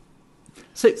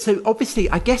 So obviously,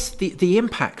 I guess the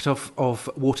impact of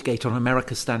Watergate on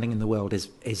America's standing in the world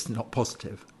is not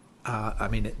positive.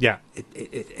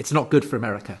 It's not good for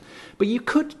America. But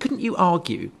couldn't you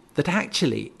argue that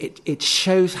actually it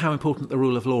shows how important the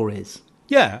rule of law is?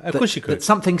 Yeah, of course you could. That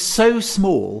something so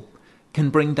small can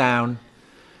bring down,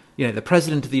 the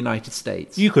President of the United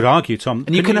States. You could argue, Tom.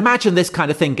 And you can imagine this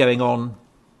kind of thing going on,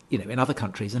 in other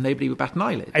countries, and nobody would bat an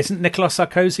eyelid. Isn't Nicolas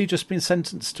Sarkozy just been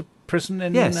sentenced to prison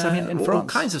in France? All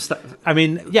kinds of stuff. I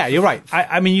mean, yeah, you're right.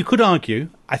 I mean, you could argue,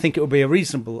 I think it would be a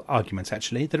reasonable argument,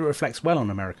 actually, that it reflects well on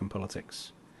American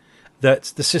politics.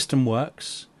 That the system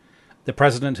works. The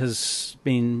president is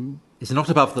not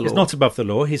above the law. He's not above the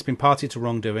law. He's been party to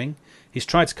wrongdoing. He's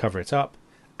tried to cover it up.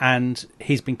 And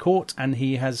he's been caught and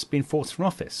he has been forced from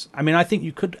office. I mean, I think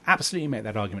you could absolutely make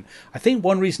that argument. I think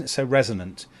one reason it's so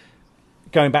resonant,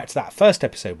 going back to that first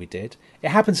episode we did, it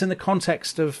happens in the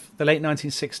context of the late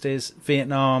 1960s,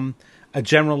 Vietnam, a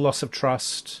general loss of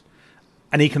trust,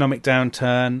 an economic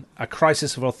downturn, a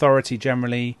crisis of authority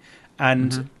generally,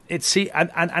 and it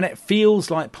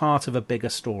feels like part of a bigger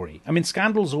story. I mean,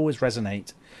 scandals always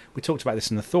resonate. We talked about this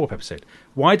in the Thorpe episode.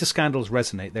 Why do scandals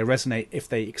resonate? They resonate if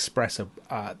they express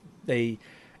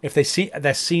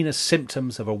they're seen as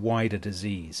symptoms of a wider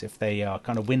disease, if they are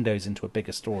kind of windows into a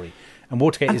bigger story. And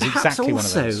Watergate is exactly one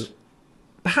of those.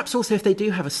 Perhaps also if they do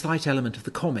have a slight element of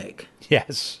the comic.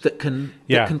 Yes. That can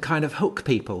kind of hook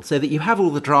people, so that you have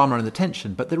all the drama and the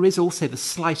tension, but there is also the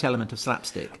slight element of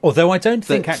slapstick. Although I don't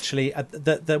think actually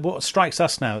that what strikes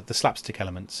us now, the slapstick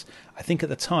elements, I think at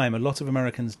the time a lot of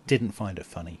Americans didn't find it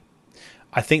funny.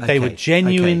 I think they were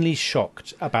genuinely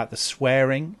shocked about the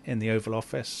swearing in the Oval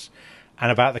Office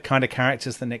and about the kind of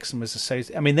characters that Nixon was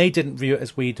associated. I mean, they didn't view it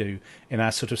as we do in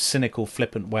our sort of cynical,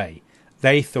 flippant way.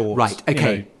 They thought,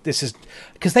 this is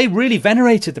because they really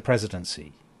venerated the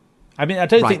presidency. I mean, I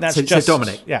don't think that's just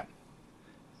Dominic. Yeah.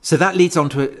 So that leads on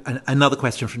to another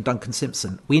question from Duncan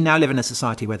Simpson. We now live in a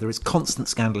society where there is constant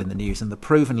scandal in the news, and the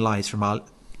proven lies from our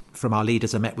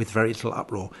leaders are met with very little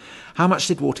uproar. How much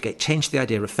did Watergate change the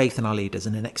idea of faith in our leaders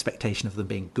and an expectation of them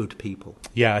being good people?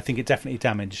 Yeah, I think it definitely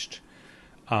damaged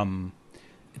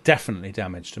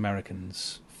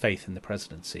Americans' faith in the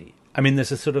presidency. I mean,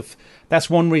 there's a sort of... That's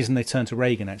one reason they turned to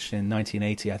Reagan, actually, in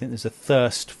 1980. I think there's a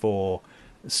thirst for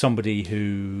somebody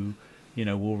who,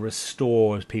 will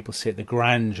restore, as people see it, the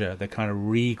grandeur, the kind of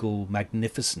regal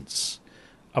magnificence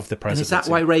of the presidency. And is that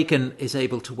why Reagan is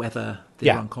able to weather the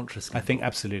Iran-Contra scandal? I think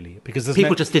absolutely. Because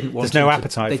people just didn't want it. There's no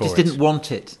appetite for it. They just didn't want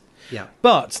it. Yeah.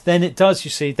 But then it does,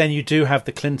 then you do have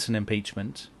the Clinton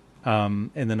impeachment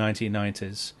in the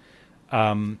 1990s.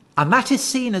 And that is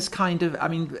seen as kind of... I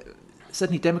mean...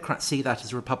 Certainly Democrats see that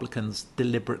as Republicans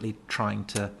deliberately trying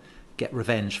to get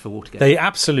revenge for Watergate. They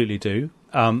absolutely do,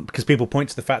 because people point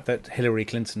to the fact that Hillary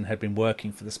Clinton had been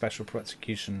working for the Special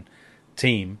Prosecution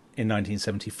Team in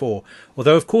 1974.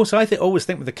 Although, of course, I always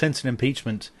think with the Clinton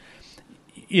impeachment,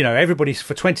 everybody's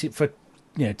for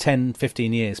 10,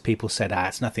 15 years, people said,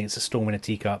 it's nothing, it's a storm in a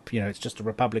teacup, it's just a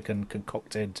Republican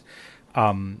concocted.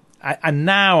 And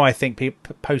now I think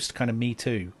post kind of Me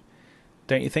Too,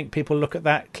 don't you think people look at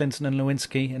that, Clinton and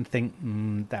Lewinsky, and think,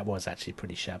 that was actually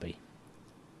pretty shabby?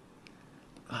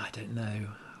 I don't know.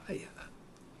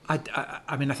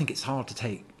 I mean, I think it's hard to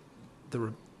take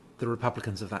the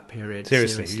Republicans of that period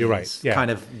seriously. You're right. Yeah.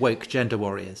 Kind of woke gender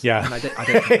warriors. Yeah. And I don't think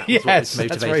that was what was motivating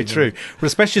that's very true. them. Well,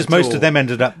 especially as most of them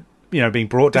ended up, being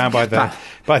brought down by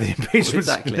the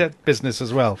impeachment business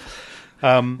as well.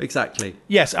 Exactly.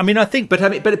 Yes, I mean, I think,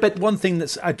 but one thing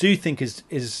that I do think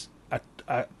is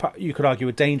you could argue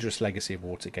a dangerous legacy of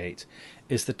Watergate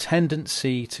is the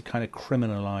tendency to kind of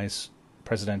criminalise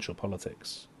presidential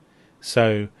politics.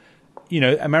 So,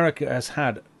 America has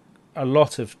had a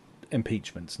lot of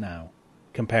impeachments now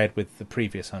compared with the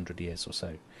previous 100 years or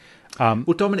so. Well,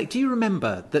 Dominic, do you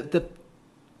remember that the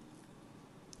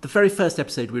very first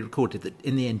episode we recorded that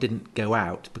in the end didn't go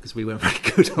out because we weren't very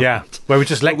good on it? Where we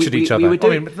just lectured each other.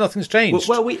 Nothing's changed.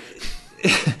 Well,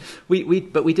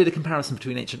 but we did a comparison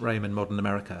between ancient Rome and modern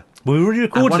America. We already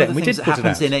recorded it and we did put it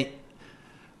out.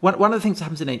 One of the things that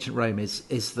happens in ancient Rome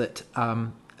is that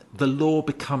the law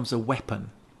becomes a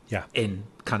weapon in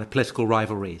kind of political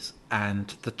rivalries,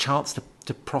 and the chance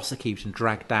to prosecute and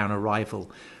drag down a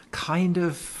rival kind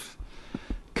of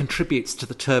contributes to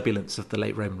the turbulence of the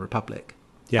late Roman Republic.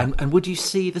 Yeah. And would you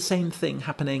see the same thing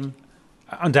happening?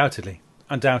 Undoubtedly,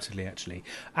 actually.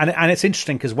 And it's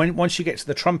interesting because once you get to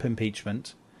the Trump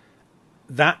impeachment,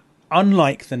 that,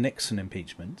 unlike the Nixon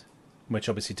impeachment, which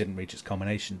obviously didn't reach its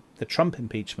culmination, the Trump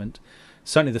impeachment,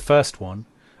 certainly the first one,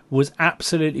 was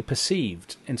absolutely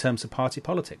perceived in terms of party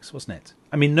politics, wasn't it?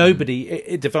 I mean, nobody,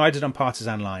 it divided on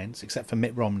partisan lines, except for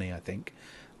Mitt Romney, I think.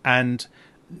 And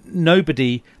there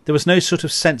was no sort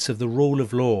of sense of the rule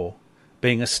of law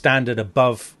being a standard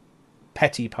above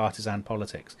petty partisan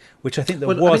politics, which I think there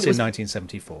was in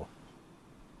 1974.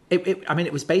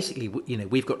 It was basically,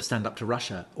 we've got to stand up to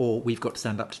Russia or we've got to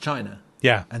stand up to China.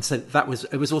 Yeah. And so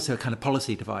it was also a kind of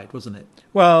policy divide, wasn't it?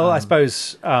 Well, I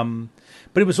suppose,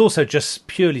 but it was also just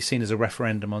purely seen as a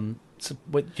referendum on,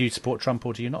 do you support Trump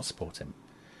or do you not support him?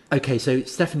 Okay, so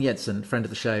Stefan Jensen, friend of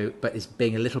the show, but is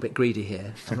being a little bit greedy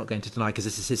here. I'm not going to deny because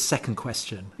this is his second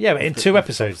question. Yeah, but in 2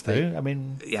 episodes, though. I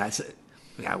mean...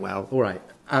 Yeah, well, all right.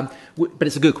 But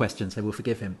it's a good question, so we'll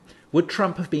forgive him. Would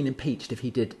Trump have been impeached if he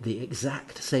did the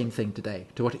exact same thing today?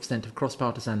 To what extent have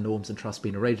cross-partisan norms and trust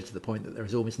been eroded to the point that there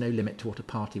is almost no limit to what a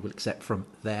party will accept from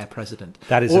their president?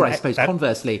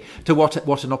 Conversely, to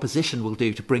what an opposition will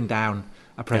do to bring down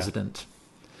a president.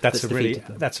 That's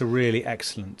a really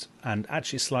excellent and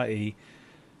actually slightly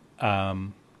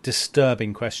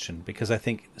disturbing question, because I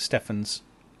think Stefan's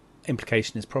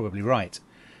implication is probably right,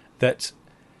 that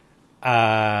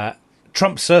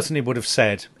Trump certainly would have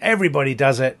said, everybody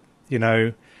does it,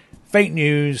 fake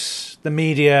news, the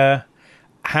media.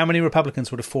 How many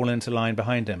Republicans would have fallen into line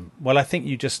behind him? Well, I think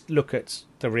you just look at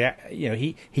the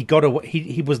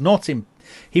he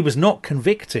was not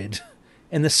convicted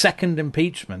in the second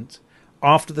impeachment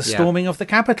after the storming of the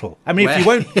Capitol. I mean, if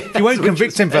you won't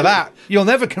convict him for that, you'll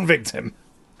never convict him.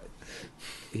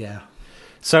 Yeah.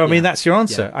 So, I mean, that's your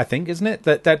answer, I think, isn't it?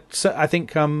 That I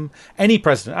think any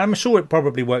president, I'm sure it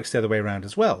probably works the other way around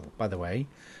as well, by the way.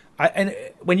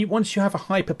 Once you have a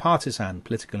hyper-partisan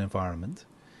political environment,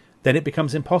 then it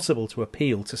becomes impossible to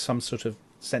appeal to some sort of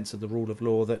sense of the rule of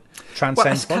law that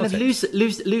transcends politics. Kind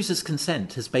of losers'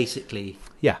 consent has basically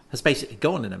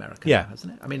gone in America,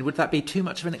 hasn't it? I mean, would that be too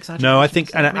much of an exaggeration? No, I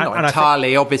think, not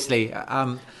entirely, obviously.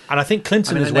 And I think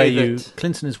Clinton is where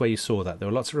you saw that. There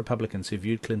were lots of Republicans who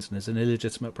viewed Clinton as an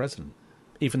illegitimate president,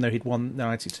 even though he'd won the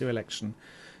 92 election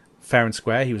fair and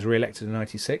square. He was re-elected in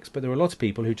 96, but there were a lot of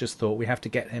people who just thought we have to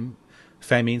get him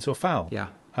fair means or foul. Yeah.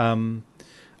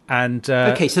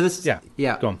 Okay, so there's go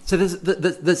on. So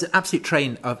there's an absolute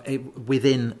train of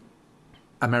within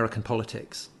American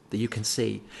politics that you can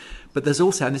see, but there's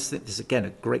also, and this is again a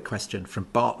great question from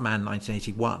Bartman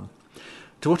 1981.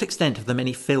 To what extent have the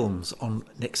many films on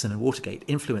Nixon and Watergate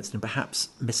influenced and perhaps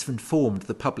misinformed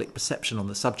the public perception on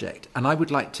the subject? And I would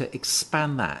like to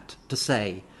expand that to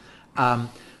say,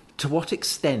 to what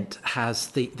extent has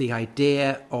the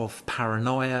idea of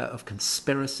paranoia, of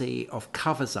conspiracy, of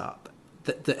covers up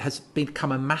that has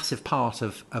become a massive part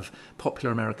of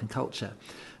popular American culture,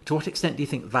 to what extent do you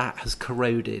think that has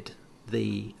corroded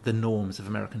the norms of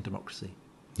American democracy?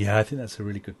 Yeah, I think that's a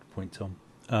really good point, Tom.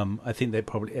 I think it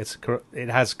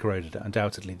has corroded it,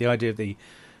 undoubtedly. The idea of the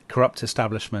corrupt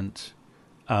establishment,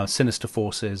 sinister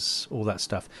forces, all that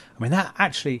stuff. I mean,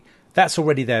 that's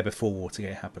already there before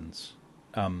Watergate happens.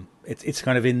 It's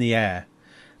kind of in the air.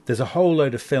 There's a whole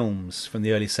load of films from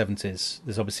the early 70s.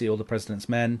 There's obviously All the President's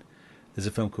Men. There's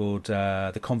a film called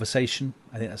The Conversation.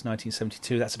 I think that's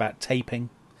 1972. That's about taping.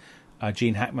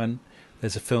 Gene Hackman.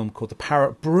 There's a film called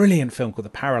brilliant film called The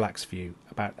Parallax View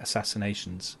about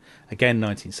assassinations. Again,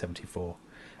 1974.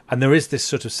 And there is this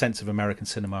sort of sense of American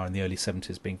cinema in the early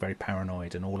 70s being very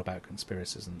paranoid and all about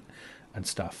conspiracies and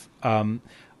stuff.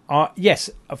 Yes,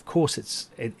 of course,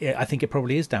 I think it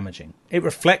probably is damaging. It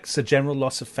reflects a general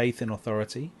loss of faith in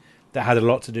authority that had a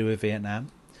lot to do with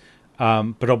Vietnam.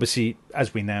 But obviously,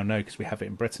 as we now know, because we have it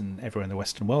in Britain, everywhere in the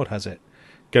Western world has it,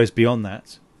 goes beyond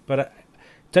that. But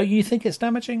don't you think it's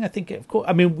damaging? I think, of course.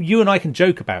 I mean, you and I can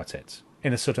joke about it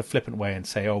in a sort of flippant way and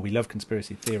say, "Oh, we love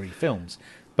conspiracy theory films."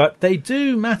 But they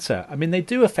do matter. I mean, they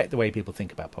do affect the way people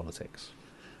think about politics.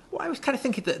 Well, I was kind of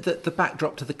thinking that the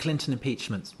backdrop to the Clinton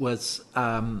impeachment was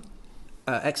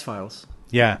X-Files.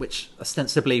 Yeah. Which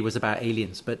ostensibly was about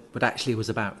aliens, but actually was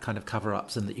about kind of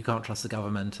cover-ups, and that you can't trust the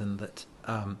government, and that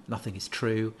nothing is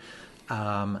true,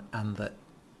 and that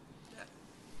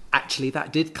actually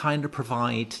that did kind of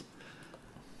provide,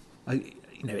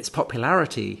 its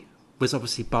popularity was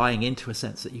obviously buying into a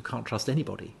sense that you can't trust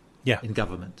anybody in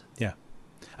government. Yeah.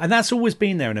 And that's always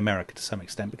been there in America to some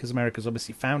extent, because America's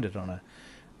obviously founded on a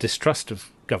distrust of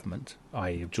government,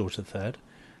 i.e. of George III,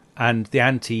 and the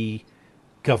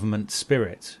anti-government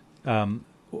spirit.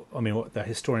 What the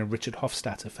historian Richard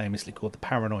Hofstadter famously called the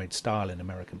paranoid style in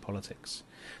American politics.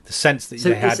 The sense that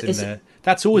they had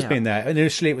that's always been there.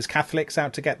 Initially it was Catholics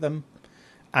out to get them,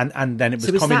 and then it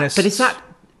was communists.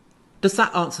 Does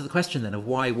that answer the question then of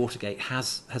why Watergate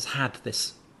has had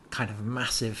this kind of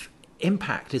massive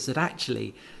impact? Is that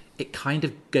actually it kind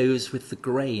of goes with the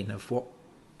grain of what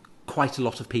quite a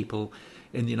lot of people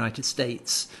in the United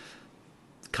States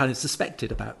kind of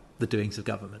suspected about the doings of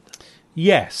government?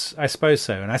 Yes, I suppose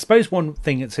so. And I suppose one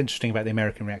thing that's interesting about the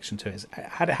American reaction to it is,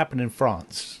 had it happened in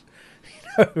France,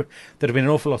 there'd have been an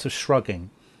awful lot of shrugging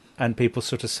and people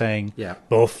sort of saying,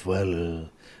 bof, well,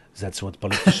 that's what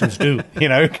politicians do,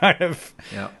 kind of.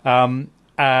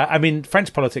 Yeah.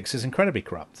 French politics is incredibly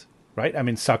corrupt, right? I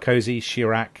mean, Sarkozy,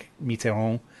 Chirac,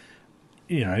 Mitterrand,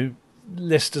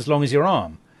 list as long as your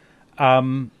arm.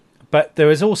 But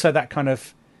there is also that kind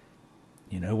of,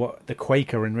 what the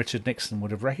Quaker and Richard Nixon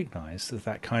would have recognised,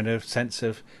 that kind of sense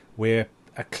of we're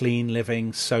a clean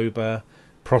living, sober,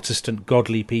 Protestant,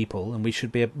 godly people, and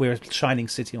we're a shining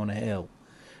city on a hill.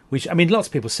 Lots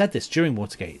of people said this during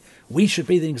Watergate. We should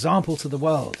be the example to the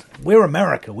world. We're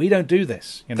America. We don't do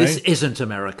this. This isn't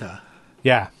America.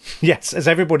 Yeah. Yes, as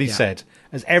everybody said.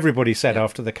 As everybody said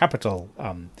after the Capitol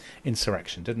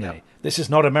insurrection, didn't they? This is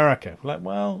not America. Like,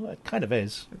 well, it kind of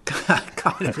is.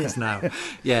 Kind of is now.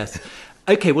 Yes.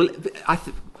 Okay, well,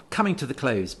 coming to the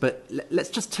close, but let's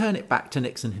just turn it back to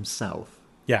Nixon himself.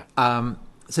 Yeah.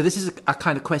 So this is a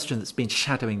kind of question that's been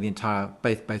shadowing the entire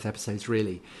both episodes,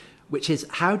 really, which is,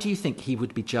 how do you think he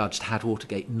would be judged had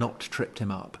Watergate not tripped him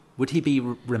up? Would he be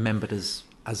remembered as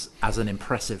an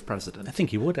impressive president? I think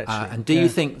he would, actually. And do you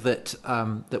think that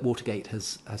that Watergate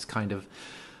has kind of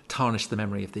tarnished the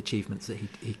memory of the achievements that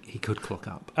he could clock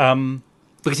up?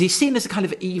 Because he's seen as a kind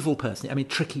of evil person. I mean,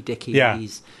 Tricky Dicky. Yeah.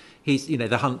 He's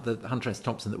the Hunter S.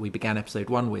 Thompson that we began episode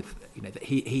 1 with. That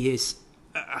he is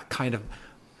a kind of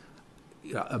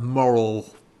a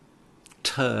moral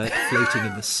turd floating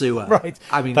in the sewer. Right.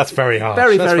 I mean, that's very harsh.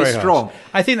 Very strong. Harsh.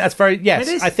 I think that's very,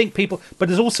 yes. I think people, but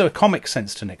there's also a comic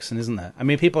sense to Nixon, isn't there? I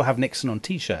mean, people have Nixon on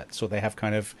T-shirts, or they have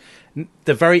kind of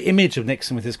the very image of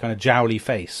Nixon with his kind of jowly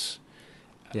face,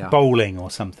 bowling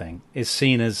or something, is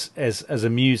seen as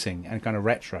amusing and kind of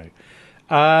retro.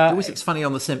 He always looks funny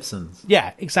on The Simpsons.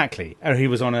 Yeah, exactly. He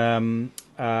was on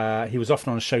he was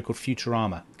often on a show called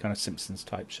Futurama, kind of Simpsons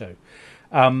type show.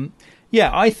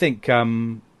 I think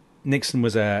Nixon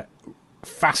was a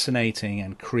fascinating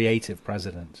and creative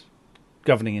president,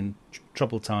 governing in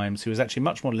troubled times, who was actually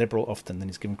much more liberal often than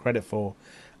he's given credit for,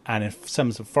 and in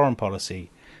terms of foreign policy,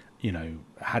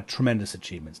 had tremendous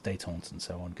achievements, détente and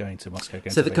so on, going to Moscow.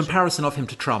 So the comparison of him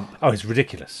to Trump. Oh, it's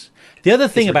ridiculous. The other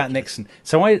thing about Nixon,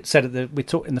 so I said we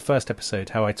talked in the first episode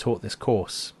how I taught this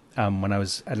course when I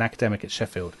was an academic at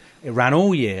Sheffield. It ran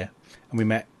all year, and we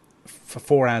met for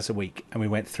 4 hours a week, and we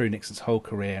went through Nixon's whole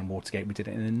career and Watergate. We did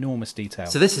it in enormous detail.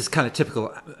 So this is kind of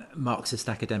typical Marxist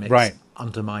academics, right,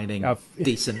 undermining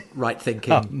decent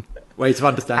right-thinking ways of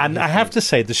understanding. And history. I have to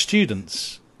say, the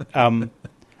students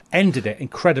ended it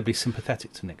incredibly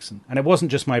sympathetic to Nixon. And it wasn't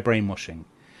just my brainwashing.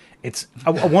 It's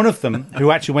one of them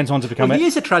who actually went on to become he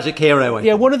is a tragic hero. I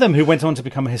think. One of them who went on to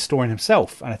become a historian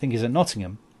himself, and I think he's at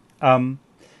Nottingham,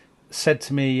 said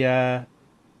to me,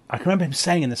 I can remember him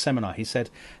saying in the seminar, he said,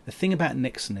 the thing about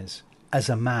Nixon is, as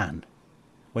a man,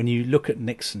 when you look at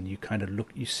Nixon,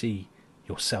 you see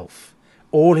yourself.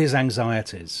 All his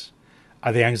anxieties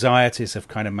are the anxieties of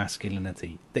kind of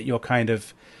masculinity, that you're kind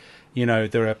of,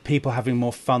 there are people having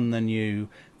more fun than you,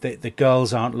 the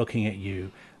girls aren't looking at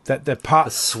you, that the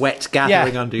sweat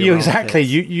gathering under your armpits. Exactly.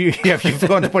 You've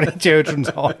forgotten to put in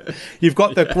deodorant on. You've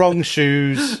got the wrong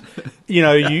shoes.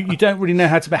 You don't really know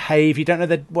how to behave. You don't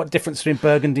know what difference between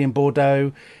Burgundy and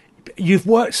Bordeaux. You've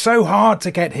worked so hard to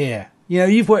get here.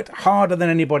 You've worked harder than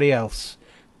anybody else.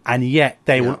 And yet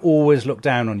they will always look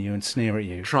down on you and sneer at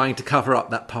you. Trying to cover up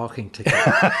that parking ticket.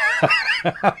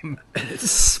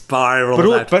 Spiral.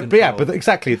 But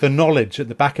exactly, the knowledge at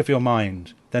the back of your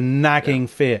mind, the nagging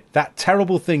fear, that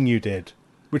terrible thing you did,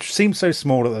 which seemed so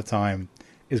small at the time,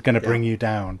 is going to bring you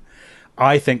down.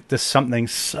 I think there's something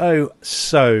so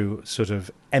sort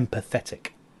of empathetic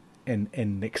in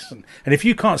Nixon. And if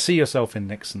you can't see yourself in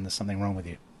Nixon, there's something wrong with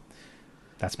you.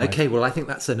 That's my Okay, well, I think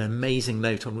that's an amazing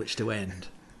note on which to end.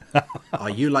 Are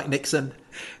you like Nixon?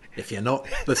 If you're not,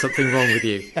 there's something wrong with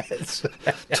you. Yes.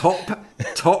 Top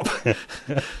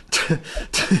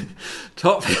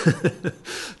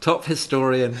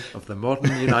historian of the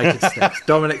modern United States,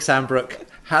 Dominic Sandbrook,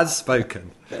 has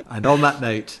spoken. And on that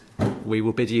note, we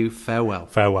will bid you farewell.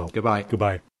 Farewell. Goodbye.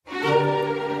 Goodbye.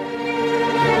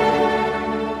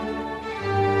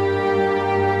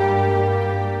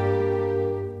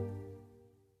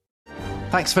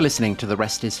 Thanks for listening to The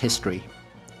Rest is History.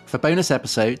 For bonus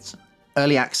episodes,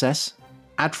 early access,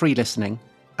 ad-free listening,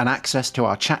 and access to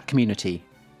our chat community,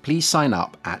 please sign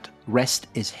up at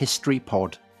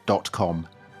restishistorypod.com.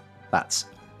 That's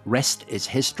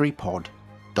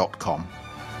restishistorypod.com.